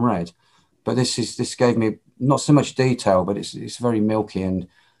orangey and red. But this gave me not so much detail, but it's very milky and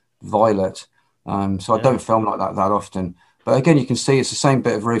violet. So I don't film like that often. But again, you can see it's the same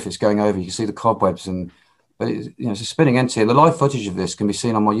bit of roof it's going over. You can see the cobwebs but it's a spinning entity. The live footage of this can be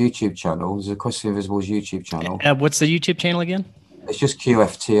seen on my YouTube channel. There's a Quest for the Invisibles YouTube channel. What's the YouTube channel again? It's just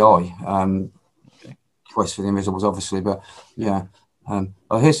QFTI. Quest for the Invisibles, obviously, but yeah.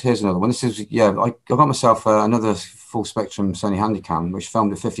 Here's another one. This is I got myself another full spectrum Sony Handycam, which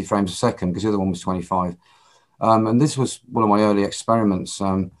filmed at 50 frames a second because the other one was 25. And this was one of my early experiments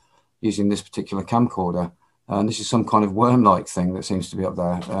using this particular camcorder. And this is some kind of worm-like thing that seems to be up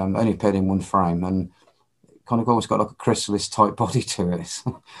there. Only appeared in 1 frame and kind of almost got like a chrysalis type body to it.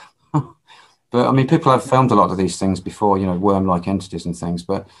 But I mean, people have filmed a lot of these things before, worm-like entities and things.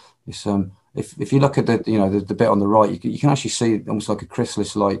 But it's if you look at the bit on the right, you can actually see almost like a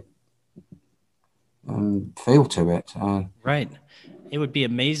chrysalis-like feel to it. Right. It would be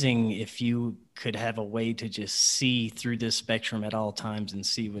amazing if you could have a way to just see through this spectrum at all times and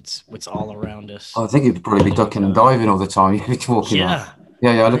see what's all around us. I think you'd probably be ducking and diving all the time. You'd be walking. Yeah.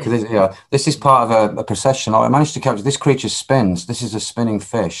 Yeah. Look at this. Yeah, this is part of a procession. I managed to capture this creature spins. This is a spinning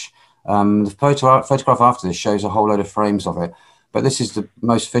fish. The photograph after this shows a whole load of frames of it, but this is the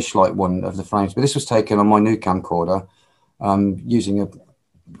most fish-like one of the frames. But this was taken on my new camcorder using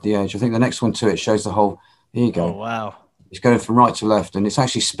the edge. I think the next one to it shows the whole. Here you go. Oh wow! It's going from right to left, and it's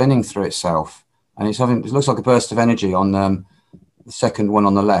actually spinning through itself, and it looks like a burst of energy on the second one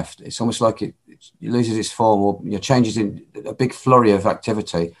on the left. It's almost like it loses its form or changes in a big flurry of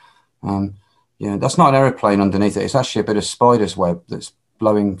activity. That's not an aeroplane underneath it. It's actually a bit of spider's web that's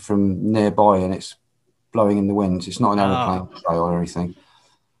blowing from nearby, and it's blowing in the winds. It's not an aeroplane or anything.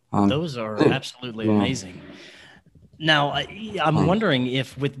 Those are absolutely amazing. Now, I'm wondering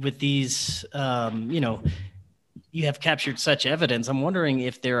if with these, you have captured such evidence. I'm wondering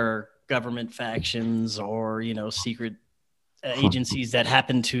if there are government factions or, secret agencies that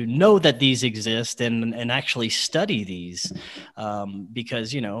happen to know that these exist and actually study these,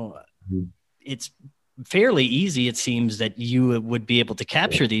 because, it's fairly easy, it seems, that you would be able to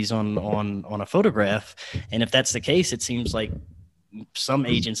capture these on a photograph. And if that's the case, it seems like some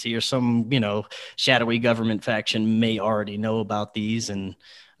agency or some, shadowy government faction may already know about these and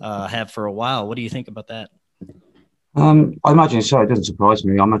have for a while. What do you think about that? I imagine so. It doesn't surprise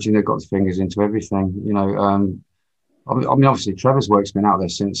me. I imagine they've got the fingers into everything. I mean, obviously, Trevor's work's been out there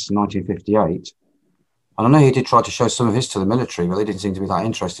since 1958. And I know he did try to show some of his to the military, but they didn't seem to be that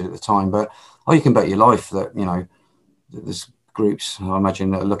interested at the time. But, you can bet your life that, there's groups, I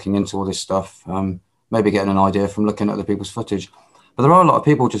imagine, that are looking into all this stuff, maybe getting an idea from looking at other people's footage. But there are a lot of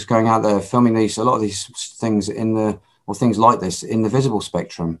people just going out there filming a lot of these things things like this in the visible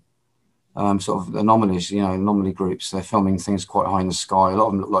spectrum, sort of anomalies, anomaly groups. They're filming things quite high in the sky. A lot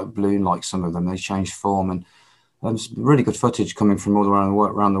of them look like balloon, like some of them. They change form, and there's really good footage coming from all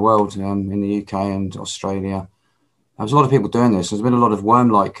around the world, in the UK and Australia. There's a lot of people doing this. There's been a lot of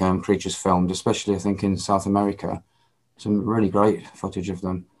worm-like creatures filmed, especially I think in South America. Some really great footage of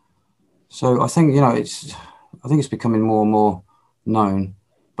them. So I think it's becoming more and more known.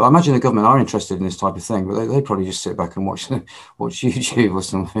 But I imagine the government are interested in this type of thing, but they probably just sit back and watch YouTube or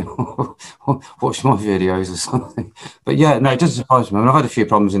something, or watch my videos or something. But yeah, no, it doesn't surprise me. I mean, I've had a few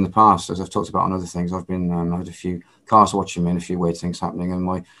problems in the past, as I've talked about on other things. I've had a few cars watching me and a few weird things happening, and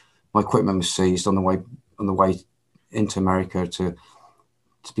my equipment was seized on the way into America to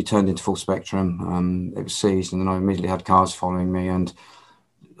be turned into full spectrum. It was seized, and then I immediately had cars following me, and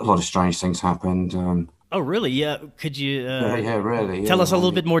a lot of strange things happened. Oh, really? Yeah. Could you really tell us a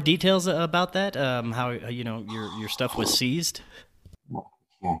little bit more details about that? How your stuff was seized?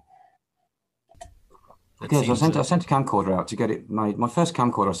 Yeah. Because I sent a camcorder out to get it made. My first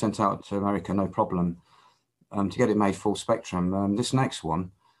camcorder I sent out to America, no problem, to get it made full spectrum. This next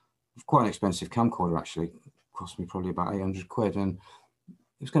one, quite an expensive camcorder actually, cost me probably about £800, and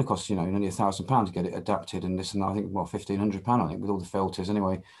it was going to cost nearly £1,000 to get it adapted and this and that. I think £1,500 I think with all the filters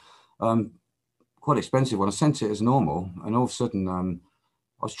anyway. Quite expensive one. I sent it as normal, and all of a sudden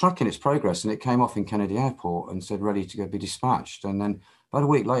I was tracking its progress, and it came off in Kennedy Airport and said ready to go be dispatched. And then about a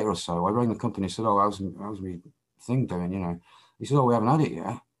week later or so, I rang the company and said, "Oh, how's my thing doing?" He said, "Oh, we haven't had it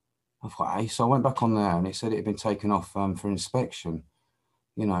yet." I thought, "Hey," so I went back on there, and it said it had been taken off for inspection.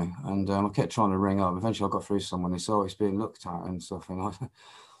 And I kept trying to ring up. Eventually, I got through someone. They said, "Oh, it's being looked at and stuff." And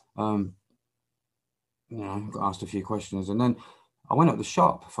I got asked a few questions, and then I went up the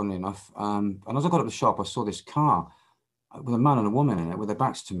shop, funnily enough, and as I got up the shop, I saw this car with a man and a woman in it with their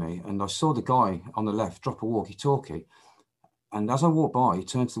backs to me, and I saw the guy on the left drop a walkie-talkie, and as I walked by, he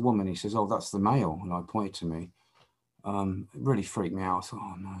turned to the woman, he says, "Oh, that's the male," and I pointed to me. It really freaked me out. I thought,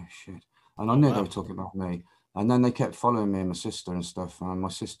 "Oh, no, shit." And I knew they were talking about me, and then they kept following me and my sister and stuff, and my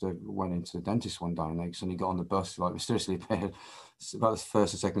sister went into the dentist one day, and they suddenly got on the bus, like, mysteriously appeared. It's about the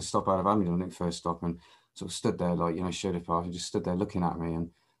first or second stop out of Abingdon, I think, first stop, and sort of stood there, like, showed up and just stood there looking at me and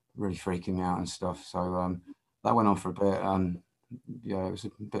really freaking me out and stuff. So that went on for a bit. Yeah, it was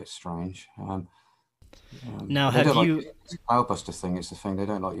a bit strange. Now, have you... It's a Cloudbuster thing. It's the thing. They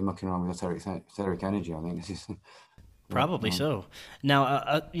don't like you mucking around with etheric energy, I think. Probably so.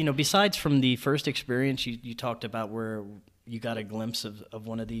 Now, besides from the first experience you talked about where you got a glimpse of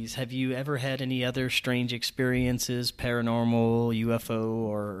one of these, have you ever had any other strange experiences, paranormal, UFO,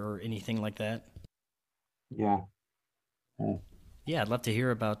 or anything like that? Yeah. Yeah, I'd love to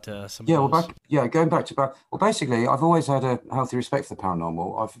hear about some. Yeah, of those. Going back to Well, basically, I've always had a healthy respect for the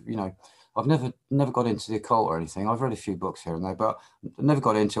paranormal. I've never got into the occult or anything. I've read a few books here and there, but never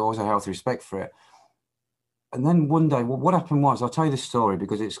got into it. Always had a healthy respect for it. And then one day, what happened was, I'll tell you this story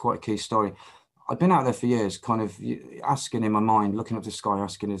because it's quite a key story. I've been out there for years, kind of asking in my mind, looking up the sky,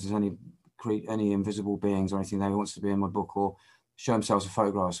 asking if there's any invisible beings or anything that wants to be in my book or show themselves a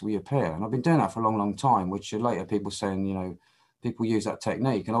photograph so we appear. And I've been doing that for a long, long time, which later people saying, people use that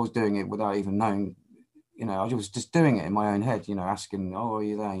technique. And I was doing it without even knowing, I was just doing it in my own head, asking, "Oh, are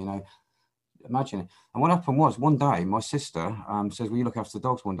you there?" Imagine it. And what happened was one day, my sister says, "Will you look after the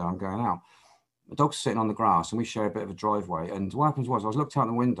dogs one day? I'm going out." The dog's sitting on the grass and we share a bit of a driveway. And what happens was I was looked out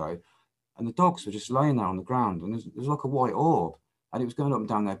the window and the dogs were just laying there on the ground and there's like a white orb and it was going up and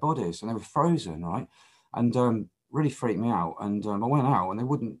down their bodies and they were frozen, right? And really freaked me out. And I went out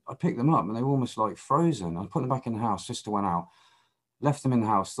and I picked them up and they were almost like frozen. I put them back in the house. Sister went out, left them in the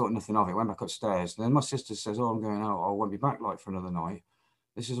house, thought nothing of it, went back upstairs. And then my sister says, "Oh, I'm going out. I won't be back like for another night."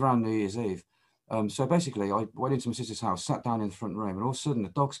 This is around New Year's Eve. So basically, I went into my sister's house, sat down in the front room, and all of a sudden the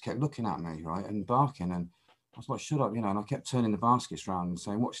dogs kept looking at me, right, and barking, and I was like, "Shut up," and I kept turning the baskets around and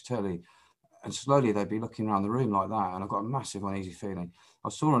saying, "Watch telly," and slowly they'd be looking around the room like that, and I got a massive uneasy feeling. I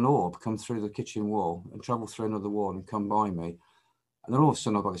saw an orb come through the kitchen wall and travel through another wall and come by me, and then all of a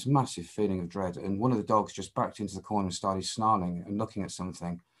sudden I got this massive feeling of dread, and one of the dogs just backed into the corner and started snarling and looking at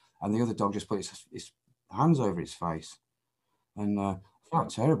something, and the other dog just put its hands over its face, and felt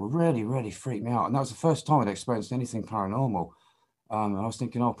terrible, really, really freaked me out. And that was the first time I'd experienced anything paranormal. And I was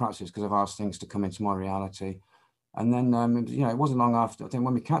thinking, oh, perhaps it's because I've asked things to come into my reality. And then, it wasn't long after, I think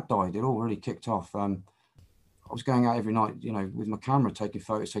when my cat died, it all really kicked off. I was going out every night, with my camera, taking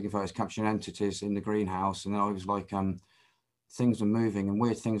photos, capturing entities in the greenhouse. And then I was like, things were moving and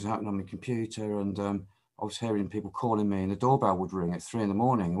weird things were happening on my computer. And I was hearing people calling me, and the doorbell would ring at 3 a.m.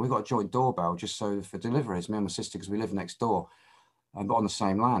 And we got a joint doorbell just so for deliveries, me and my sister, because we live next door. But on the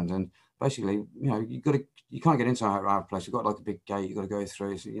same land, and basically, you can't get into our place. We've got like a big gate you got to go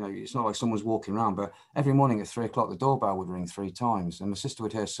through. So, it's not like someone's walking around. But every morning at 3 o'clock, the doorbell would ring 3 times, and my sister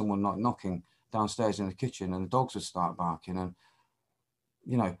would hear someone knocking downstairs in the kitchen, and the dogs would start barking, and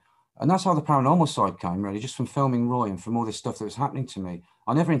and that's how the paranormal side came, really, just from filming Roy and from all this stuff that was happening to me.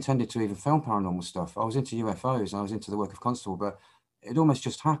 I never intended to even film paranormal stuff. I was into UFOs and I was into the work of Constable, but it almost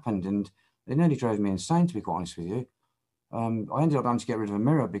just happened, and it nearly drove me insane, to be quite honest with you. I ended up having to get rid of a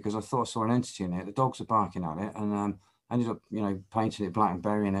mirror because I thought I saw an entity in it. The dogs were barking at it, and I ended up, painting it black and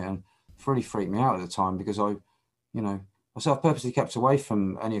burying it, and it really freaked me out at the time because I purposely kept away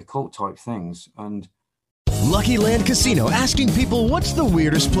from any occult type things. And Lucky Land Casino, asking people, what's the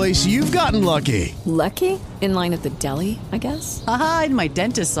weirdest place you've gotten lucky? Lucky? In line at the deli, I guess? Aha, in my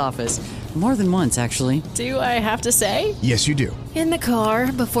dentist's office. More than once, actually. Do I have to say? Yes, you do. In the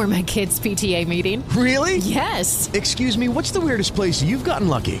car before my kids' PTA meeting. Really? Yes. Excuse me, what's the weirdest place you've gotten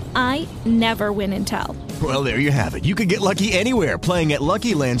lucky? I never win and tell. Well, there you have it. You can get lucky anywhere, playing at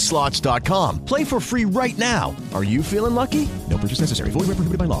LuckyLandSlots.com. Play for free right now. Are you feeling lucky? No purchase necessary. Void where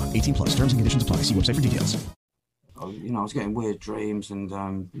prohibited by law. 18 plus. Terms and conditions apply. See website for details. I was getting weird dreams, and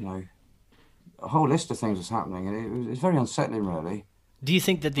a whole list of things was happening, and it was very unsettling, really. Do you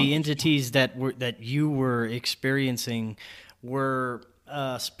think that the entities that you were experiencing were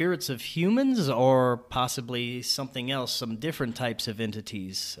spirits of humans, or possibly something else, some different types of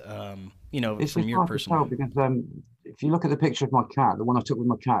entities? It's from your hard to personal. tell because if you look at the picture of my cat, the one I took with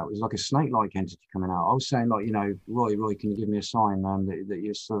my cat, it was like a snake-like entity coming out. I was saying, like, Roy, can you give me a sign that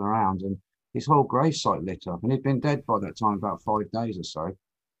you're still around? And his whole grave site lit up, and he'd been dead by that time about 5 days or so.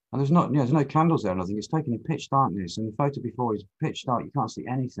 And there's no candles there or nothing. It's taken in pitch darkness. And the photo before is pitch dark. You can't see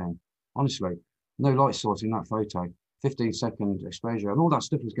anything. Honestly, no light source in that photo. 15-second exposure, and all that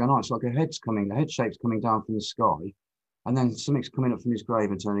stuff was going on. It's like the head shape's coming down from the sky, and then something's coming up from his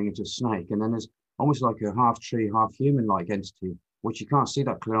grave and turning into a snake. And then there's almost like a half tree, half human-like entity, which you can't see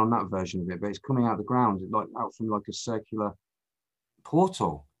that clear on that version of it, but it's coming out of the ground, like out from like a circular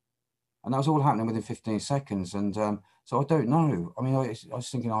portal. And that was all happening within 15 seconds. And so I don't know. I mean, I was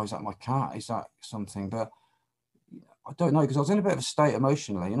thinking, is that my cat? Is that something? But I don't know, because I was in a bit of a state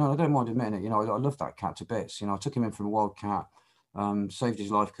emotionally. I don't mind admitting it. I love that cat to bits. I took him in from a wild cat, saved his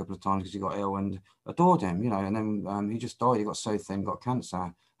life a couple of times because he got ill, and adored him, and then he just died. He got so thin, got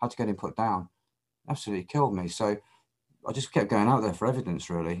cancer, had to get him put down. Absolutely killed me. So I just kept going out there for evidence,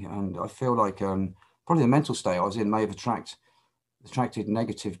 really. And I feel like probably the mental state I was in may have attracted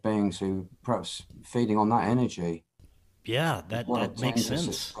negative beings who perhaps feeding on that energy. Yeah, that makes sense.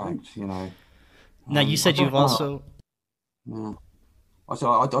 Suspect, Now, you said you've also... Yeah. I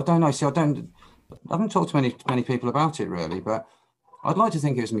don't know. See, I haven't talked to many people about it, really, but I'd like to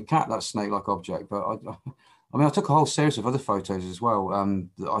think it was my cat, that snake-like object. But I took a whole series of other photos as well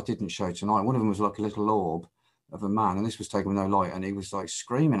that I didn't show tonight. One of them was like a little orb of a man, and this was taken with no light, and he was like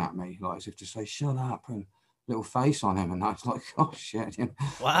screaming at me, like as if to say, "Shut up," and little face on him, and I was like, "Oh shit!"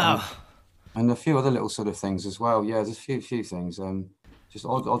 Wow. And a few other little sort of things as well. Yeah, there's a few things, just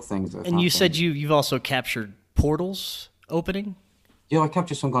odd things. That and you said you've also captured portals opening? Yeah, I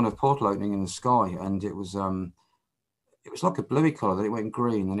captured some kind of portal opening in the sky, and it was like a bluey colour, then it went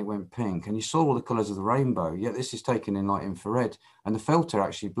green, then it went pink, and you saw all the colours of the rainbow. Yet this is taken in like infrared, and the filter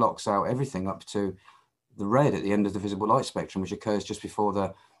actually blocks out everything up to the red at the end of the visible light spectrum, which occurs just before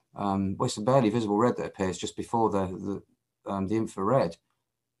the it's a barely visible red that appears just before the infrared.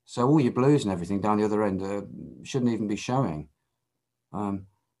 So all your blues and everything down the other end shouldn't even be showing. And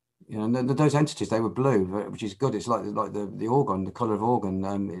those entities, they were blue, which is good. It's like the organ, the colour of organ.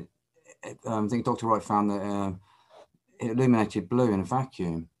 I think Dr. Wright found that it illuminated blue in a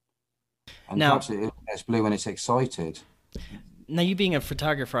vacuum. And perhaps it's blue when it's excited. Now, you being a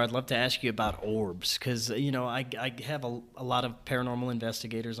photographer, I'd love to ask you about orbs, because, you know, I have a lot of paranormal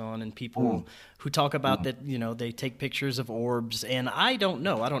investigators on and people who talk about that, you know, they take pictures of orbs, and I don't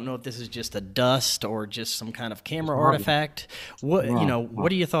know. I don't know if this is just a dust or just some kind of camera artifact. What, you know,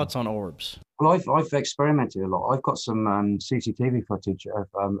 what are your thoughts on orbs? Well, I've experimented a lot. I've got some CCTV footage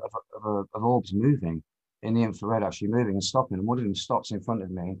of orbs moving in the infrared, actually moving and stopping. And one of them stops in front of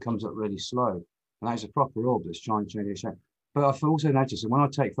me and comes up really slow. And that is a proper orb that's trying to change its shape. But I've also noticed that when I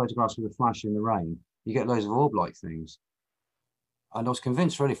take photographs with a flash in the rain, you get loads of orb-like things. And I was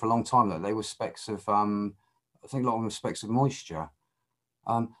convinced really for a long time that they were specks of, I think a lot of them were specks of moisture.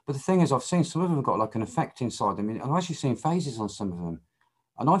 But the thing is, I've seen some of them got like an effect inside them. I've actually seen phases on some of them.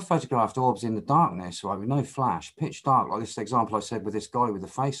 And I photographed orbs in the darkness, right, with no flash, pitch dark, like this example I said with this guy with the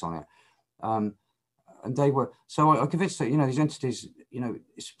face on it. And they were, so I'm convinced that, you know, these entities, you know,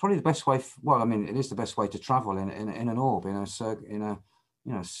 it's probably the best way, well, I mean, it is the best way to travel in an orb, in a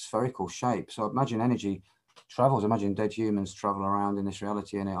you know, spherical shape. So I imagine energy travels, I imagine dead humans travel around in this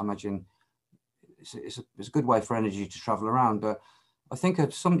reality, and I imagine it's a good way for energy to travel around. But I think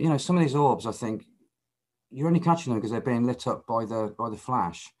some of these orbs, I think you're only catching them because they're being lit up by the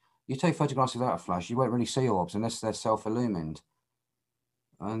flash. You take photographs without a flash, you won't really see orbs unless they're self-illumined.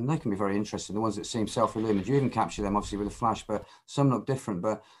 And they can be very interesting, the ones that seem self-illumined. You even capture them, obviously, with a flash, but some look different.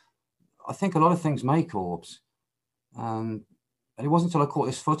 But I think a lot of things make orbs. And it wasn't until I caught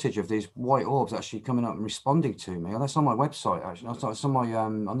this footage of these white orbs actually coming up and responding to me. And that's on my website, actually. It's on my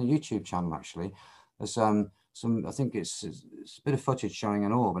on the YouTube channel, actually. There's I think it's a bit of footage showing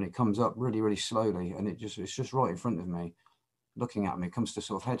an orb, and it comes up really, really slowly. And it's just right in front of me, looking at me. It comes to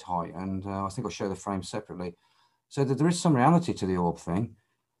sort of head height. And I think I'll show the frame separately. So there is some reality to the orb thing.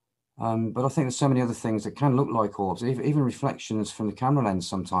 But I think there's so many other things that can look like orbs, even reflections from the camera lens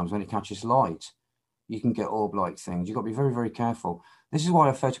sometimes when it catches light, you can get orb-like things. You've got to be very, very careful. This is why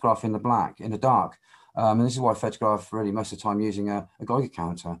I photograph in the dark. And this is why I photograph really most of the time using a Geiger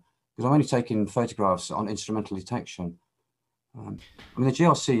counter, because I'm only taking photographs on instrumental detection. I mean, the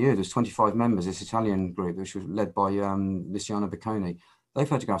GRCU, there's 25 members, this Italian group, which was led by Luciano Bocconi. They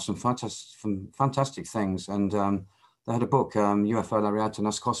photographed some fantastic things, and they had a book, UFO L'Ariata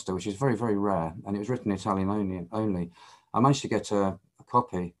Nascosta, which is very, very rare, and it was written in Italian only. I managed to get a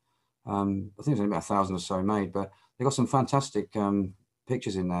copy. I think there's only about 1,000 or so made, but they got some fantastic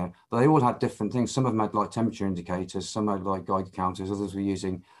pictures in there. But they all had different things. Some of them had like temperature indicators, some had like Geiger counters, others were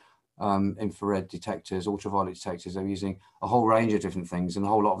using infrared detectors, ultraviolet detectors. They were using a whole range of different things, and a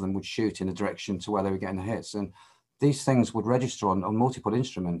whole lot of them would shoot in the direction to where they were getting the hits. And these things would register on multiple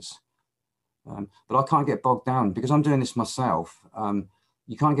instruments. But I can't get bogged down because I'm doing this myself.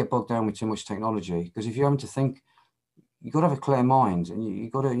 You can't get bogged down with too much technology, because if you're having to think, you've got to have a clear mind, and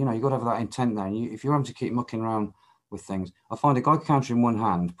you've got to have that intent there. And if you're having to keep mucking around with things, I find a Geiger counter in one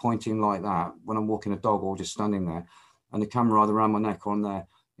hand pointing like that when I'm walking a dog or just standing there, and the camera either around my neck or on there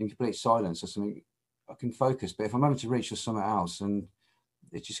in complete silence or something, I can focus. But if I'm having to reach for something else, and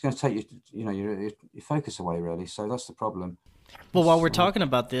it's just going to take your focus away, really. So that's the problem. Well, while we're talking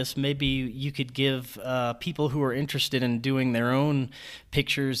about this, maybe you could give people who are interested in doing their own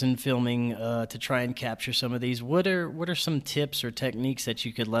pictures and filming to try and capture some of these. What are some tips or techniques that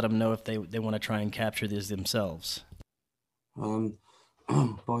you could let them know if they want to try and capture these themselves? Buy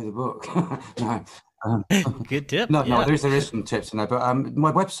the book. No. Good tip. No, there is some tips in there, but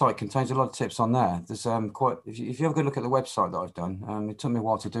my website contains a lot of tips on there. There's if you have a good look at the website that I've done, it took me a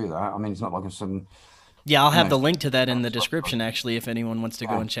while to do that. I mean, it's not like I'm some. Yeah, I'll have the link to that in the description, actually, if anyone wants to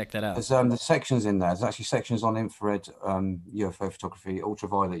go and check that out. There's sections in there. There's actually sections on infrared UFO photography,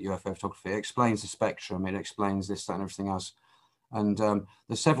 ultraviolet UFO photography. It explains the spectrum. It explains this, that, and everything else. And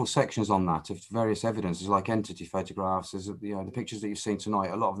there's several sections on that of various evidences, like entity photographs. There's the pictures that you've seen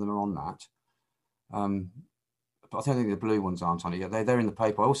tonight. A lot of them are on that. But I think the blue ones aren't on it yet. They're in the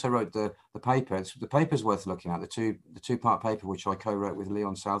paper. I also wrote the paper. The paper's worth looking at. The two-part paper, which I co-wrote with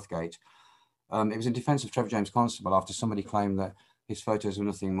Leon Southgate. It was in defence of Trevor James Constable after somebody claimed that his photos were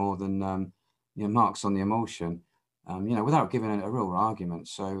nothing more than marks on the emulsion, without giving a real argument.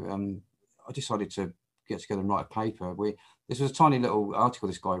 So I decided to get together and write a paper. This was a tiny little article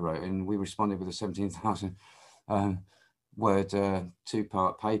this guy wrote, and we responded with a 17,000 word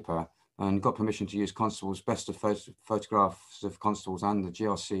two-part paper, and got permission to use Constable's best of photographs of Constables and the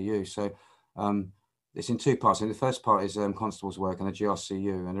GRCU. So it's in two parts. And the first part is Constable's work and the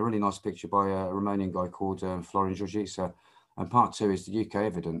GRCU, and a really nice picture by a Romanian guy called Florin Georgița. And part two is the UK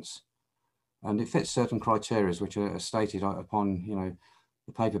evidence. And it fits certain criteria which are stated upon,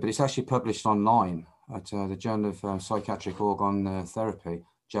 the paper, but it's actually published online at the Journal of Psychiatric Organ Therapy,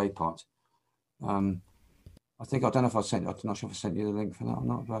 JPOT. I think, I don't know if I sent, I'm not sure if I sent you the link for that or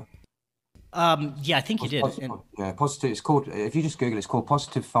not, but. Yeah, I think you did. Yeah, positive. It's called. If you just Google, it's called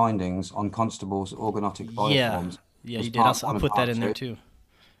 "Positive Findings on Constables' Organotic Bioforms." Yeah, you did. I'll put that in there too.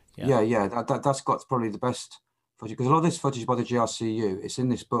 Yeah. That's got probably the best footage, because a lot of this footage by the GRCU, it's in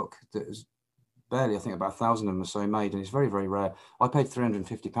this book that is barely, I think, about 1,000 of them or so made, and it's very, very rare. I paid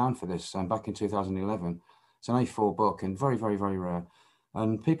 £350 for this back in 2011. It's an A4 book and very, very, very rare.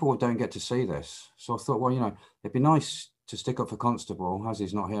 And people don't get to see this. So I thought, well, it'd be nice to stick up for Constable, as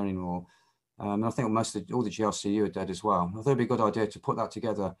he's not here anymore. And I think all the GRCU are dead as well. I thought it'd be a good idea to put that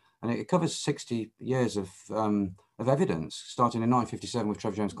together. And it covers 60 years of evidence, starting in 1957 with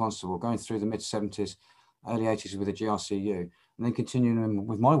Trevor James Constable, going through the mid-70s, early 80s with the GRCU, and then continuing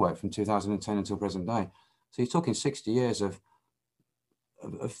with my work from 2010 until present day. So you're talking 60 years of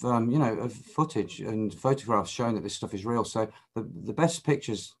footage and photographs showing that this stuff is real. So the best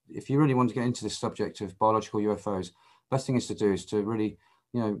pictures, if you really want to get into this subject of biological UFOs, best thing is to do is to really,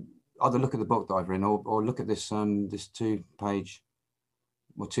 either look at the book that I've written or look at this this 2-page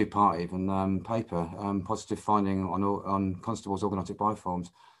or 2-part even paper, Positive Finding on Constable's Organotic Bioforms.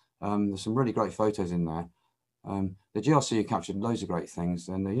 There's some really great photos in there. The GRCU captured loads of great things,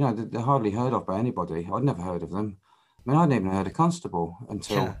 and they're hardly heard of by anybody. I'd never heard of them. I mean, I'd never even heard of Constable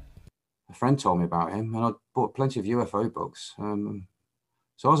until a friend told me about him, and I bought plenty of UFO books.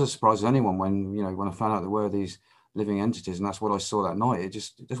 So I was as surprised as anyone when I found out there were these living entities, and that's what I saw that night.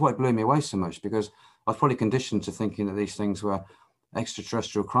 That's why it blew me away so much, because I was probably conditioned to thinking that these things were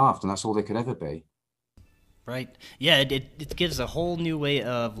extraterrestrial craft, and that's all they could ever be. Right. Yeah, it gives a whole new way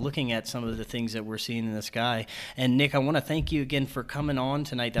of looking at some of the things that we're seeing in the sky. And Nick, I want to thank you again for coming on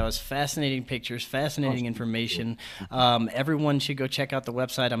tonight. That was fascinating pictures, fascinating information. Everyone should go check out the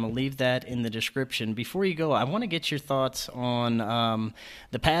website. I'm going to leave that in the description. Before you go, I want to get your thoughts on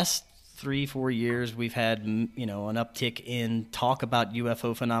the past 3-4 years. We've had an uptick in talk about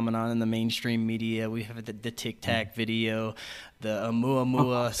UFO phenomenon in the mainstream media. We have the Tic Tac video, the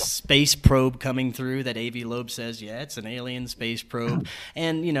Oumuamua space probe coming through that Avi Loeb says, yeah, it's an alien space probe,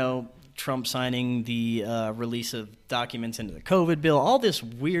 and Trump signing the release of documents into the COVID bill, all this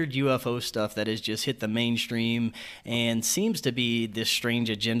weird UFO stuff that has just hit the mainstream and seems to be this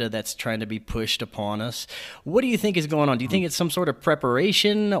strange agenda that's trying to be pushed upon us. What do you think is going on? Do you think it's some sort of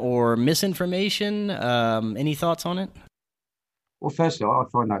preparation or misinformation? Any thoughts on it? Well, firstly, I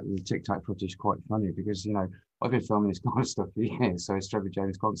find that the Tic Tac footage quite funny because, I've been filming this kind of stuff for years, so it's Trevor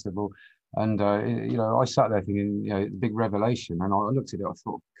James Constable. And, I sat there thinking, the big revelation, and I looked at it, I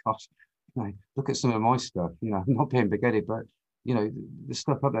thought, gosh, look at some of my stuff, I'm not being big-headed, but, the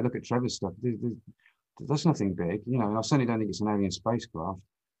stuff up there, look at Trevor's stuff, there's nothing big, and I certainly don't think it's an alien spacecraft.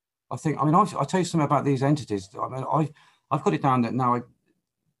 I'll tell you something about these entities. I've got it down that now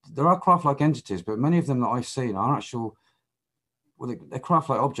there are craft-like entities, but many of them that I've seen are actual, they're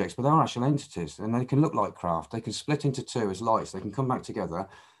craft-like objects, but they're actual entities, and they can look like craft. They can split into two as lights. They can come back together.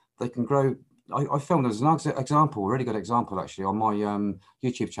 They can grow. I filmed there's an example, a really good example actually, on my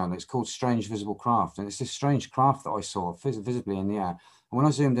YouTube channel. It's called Strange Visible Craft, and it's this strange craft that I saw visibly in the air. And when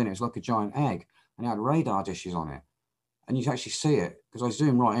I zoomed in, it was like a giant egg, and it had radar dishes on it, and you can actually see it because I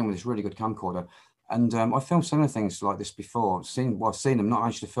zoomed right in with this really good camcorder. And I filmed similar things like this before. I've seen them, not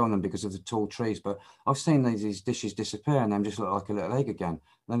actually film them because of the tall trees, but I've seen these dishes disappear and then just look like a little egg again. And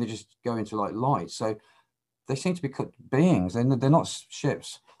then they just go into like light. So they seem to be beings. They're not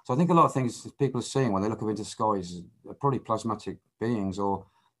ships. So I think a lot of things people are seeing when they look up into the skies are probably plasmatic beings or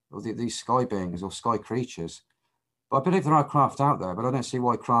these sky beings or sky creatures. But I believe there are craft out there, but I don't see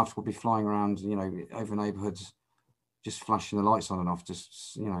why craft would be flying around, over neighborhoods, just flashing the lights on and off,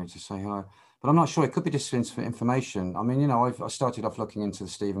 just, to say hello. But I'm not sure. It could be just information. I mean, I started off looking into the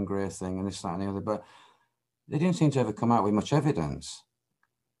Stephen Greer thing and this, that, and the other, but they didn't seem to ever come out with much evidence.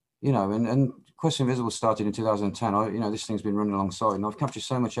 And Question Invisible started in 2010. This thing's been running alongside, and I've captured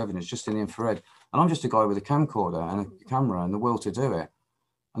so much evidence just in the infrared. And I'm just a guy with a camcorder and a camera and the will to do it.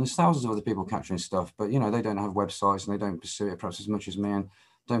 And there's thousands of other people capturing stuff, but, they don't have websites and they don't pursue it perhaps as much as me and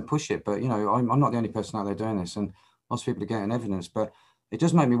don't push it. But, I'm not the only person out there doing this, and lots of people are getting evidence. But it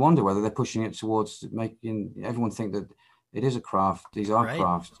does make me wonder whether they're pushing it towards making everyone think that it is a craft. These are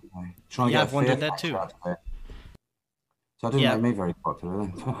crafts. Trying to get I've wondered that too. So it doesn't make me very popular.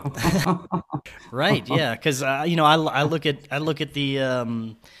 Right. Yeah. Because I look at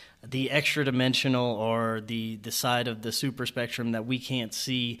the the extra dimensional or the side of the super spectrum that we can't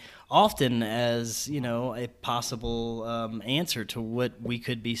see often as, a possible answer to what we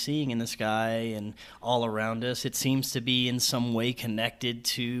could be seeing in the sky and all around us. It seems to be in some way connected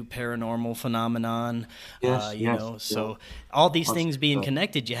to paranormal phenomenon. So all these things being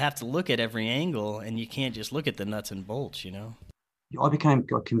connected, you have to look at every angle, and you can't just look at the nuts and bolts, I became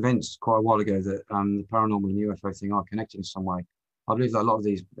convinced quite a while ago that the paranormal and UFO thing are connected in some way. I believe that a lot of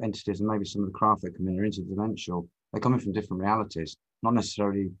these entities and maybe some of the craft that come in are interdimensional. They're coming from different realities, not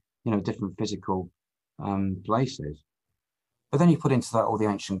necessarily, different physical places. But then you put into that all the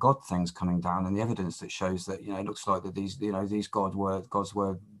ancient god things coming down and the evidence that shows that, it looks like that these God's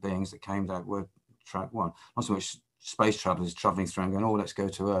word beings that came down were, not so much space travelers traveling through and going, oh, let's go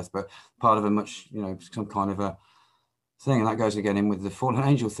to Earth, but part of a much, some kind of a thing. And that goes again in with the fallen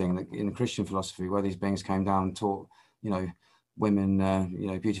angel thing that in the Christian philosophy, where these beings came down and taught, women,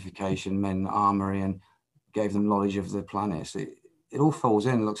 beautification, men armory, and gave them knowledge of the planets. It all falls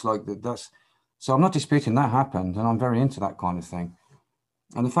in. Looks like that's. So I'm not disputing that happened, and I'm very into that kind of thing.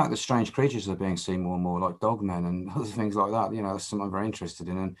 And the fact that strange creatures are being seen more and more, like dogmen and other things like that, that's something I'm very interested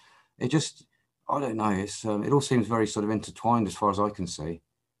in. And it just, I don't know. It's it all seems very sort of intertwined as far as I can see.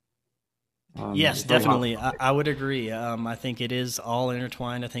 Yes, definitely. I would agree. I think it is all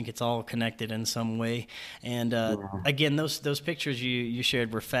intertwined. I think it's all connected in some way. And again, those pictures you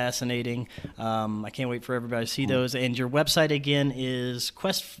shared were fascinating. I can't wait for everybody to see those. And your website again is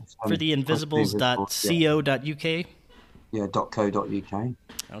questfortheinvisibles.co.uk. Yeah, .co.uk.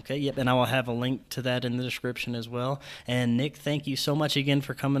 Okay, yep, and I will have a link to that in the description as well. And Nick, thank you so much again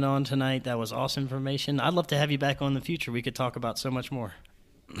for coming on tonight. That was awesome information. I'd love to have you back on in the future. We could talk about so much more.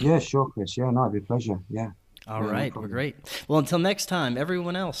 Yeah, sure, Chris. Yeah, no, it'd be a pleasure. Yeah. All right, we're great. Well, until next time,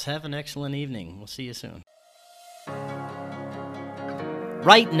 everyone else, have an excellent evening. We'll see you soon.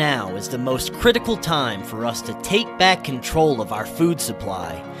 Right now is the most critical time for us to take back control of our food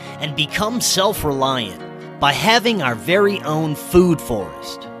supply and become self-reliant by having our very own food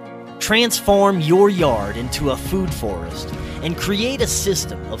forest. Transform your yard into a food forest and create a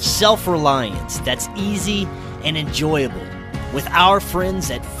system of self-reliance that's easy and enjoyable with our friends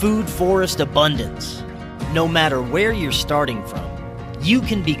at Food Forest Abundance. No matter where you're starting from, you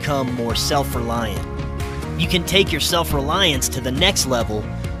can become more self-reliant. You can take your self-reliance to the next level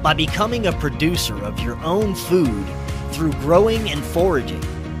by becoming a producer of your own food through growing and foraging.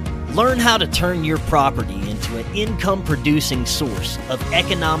 Learn how to turn your property into an income-producing source of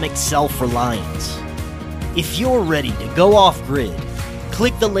economic self-reliance. If you're ready to go off-grid,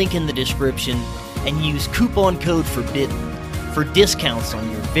 click the link in the description and use coupon code FORBIDDEN for discounts on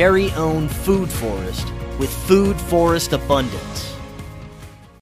your very own food forest with Food Forest Abundance.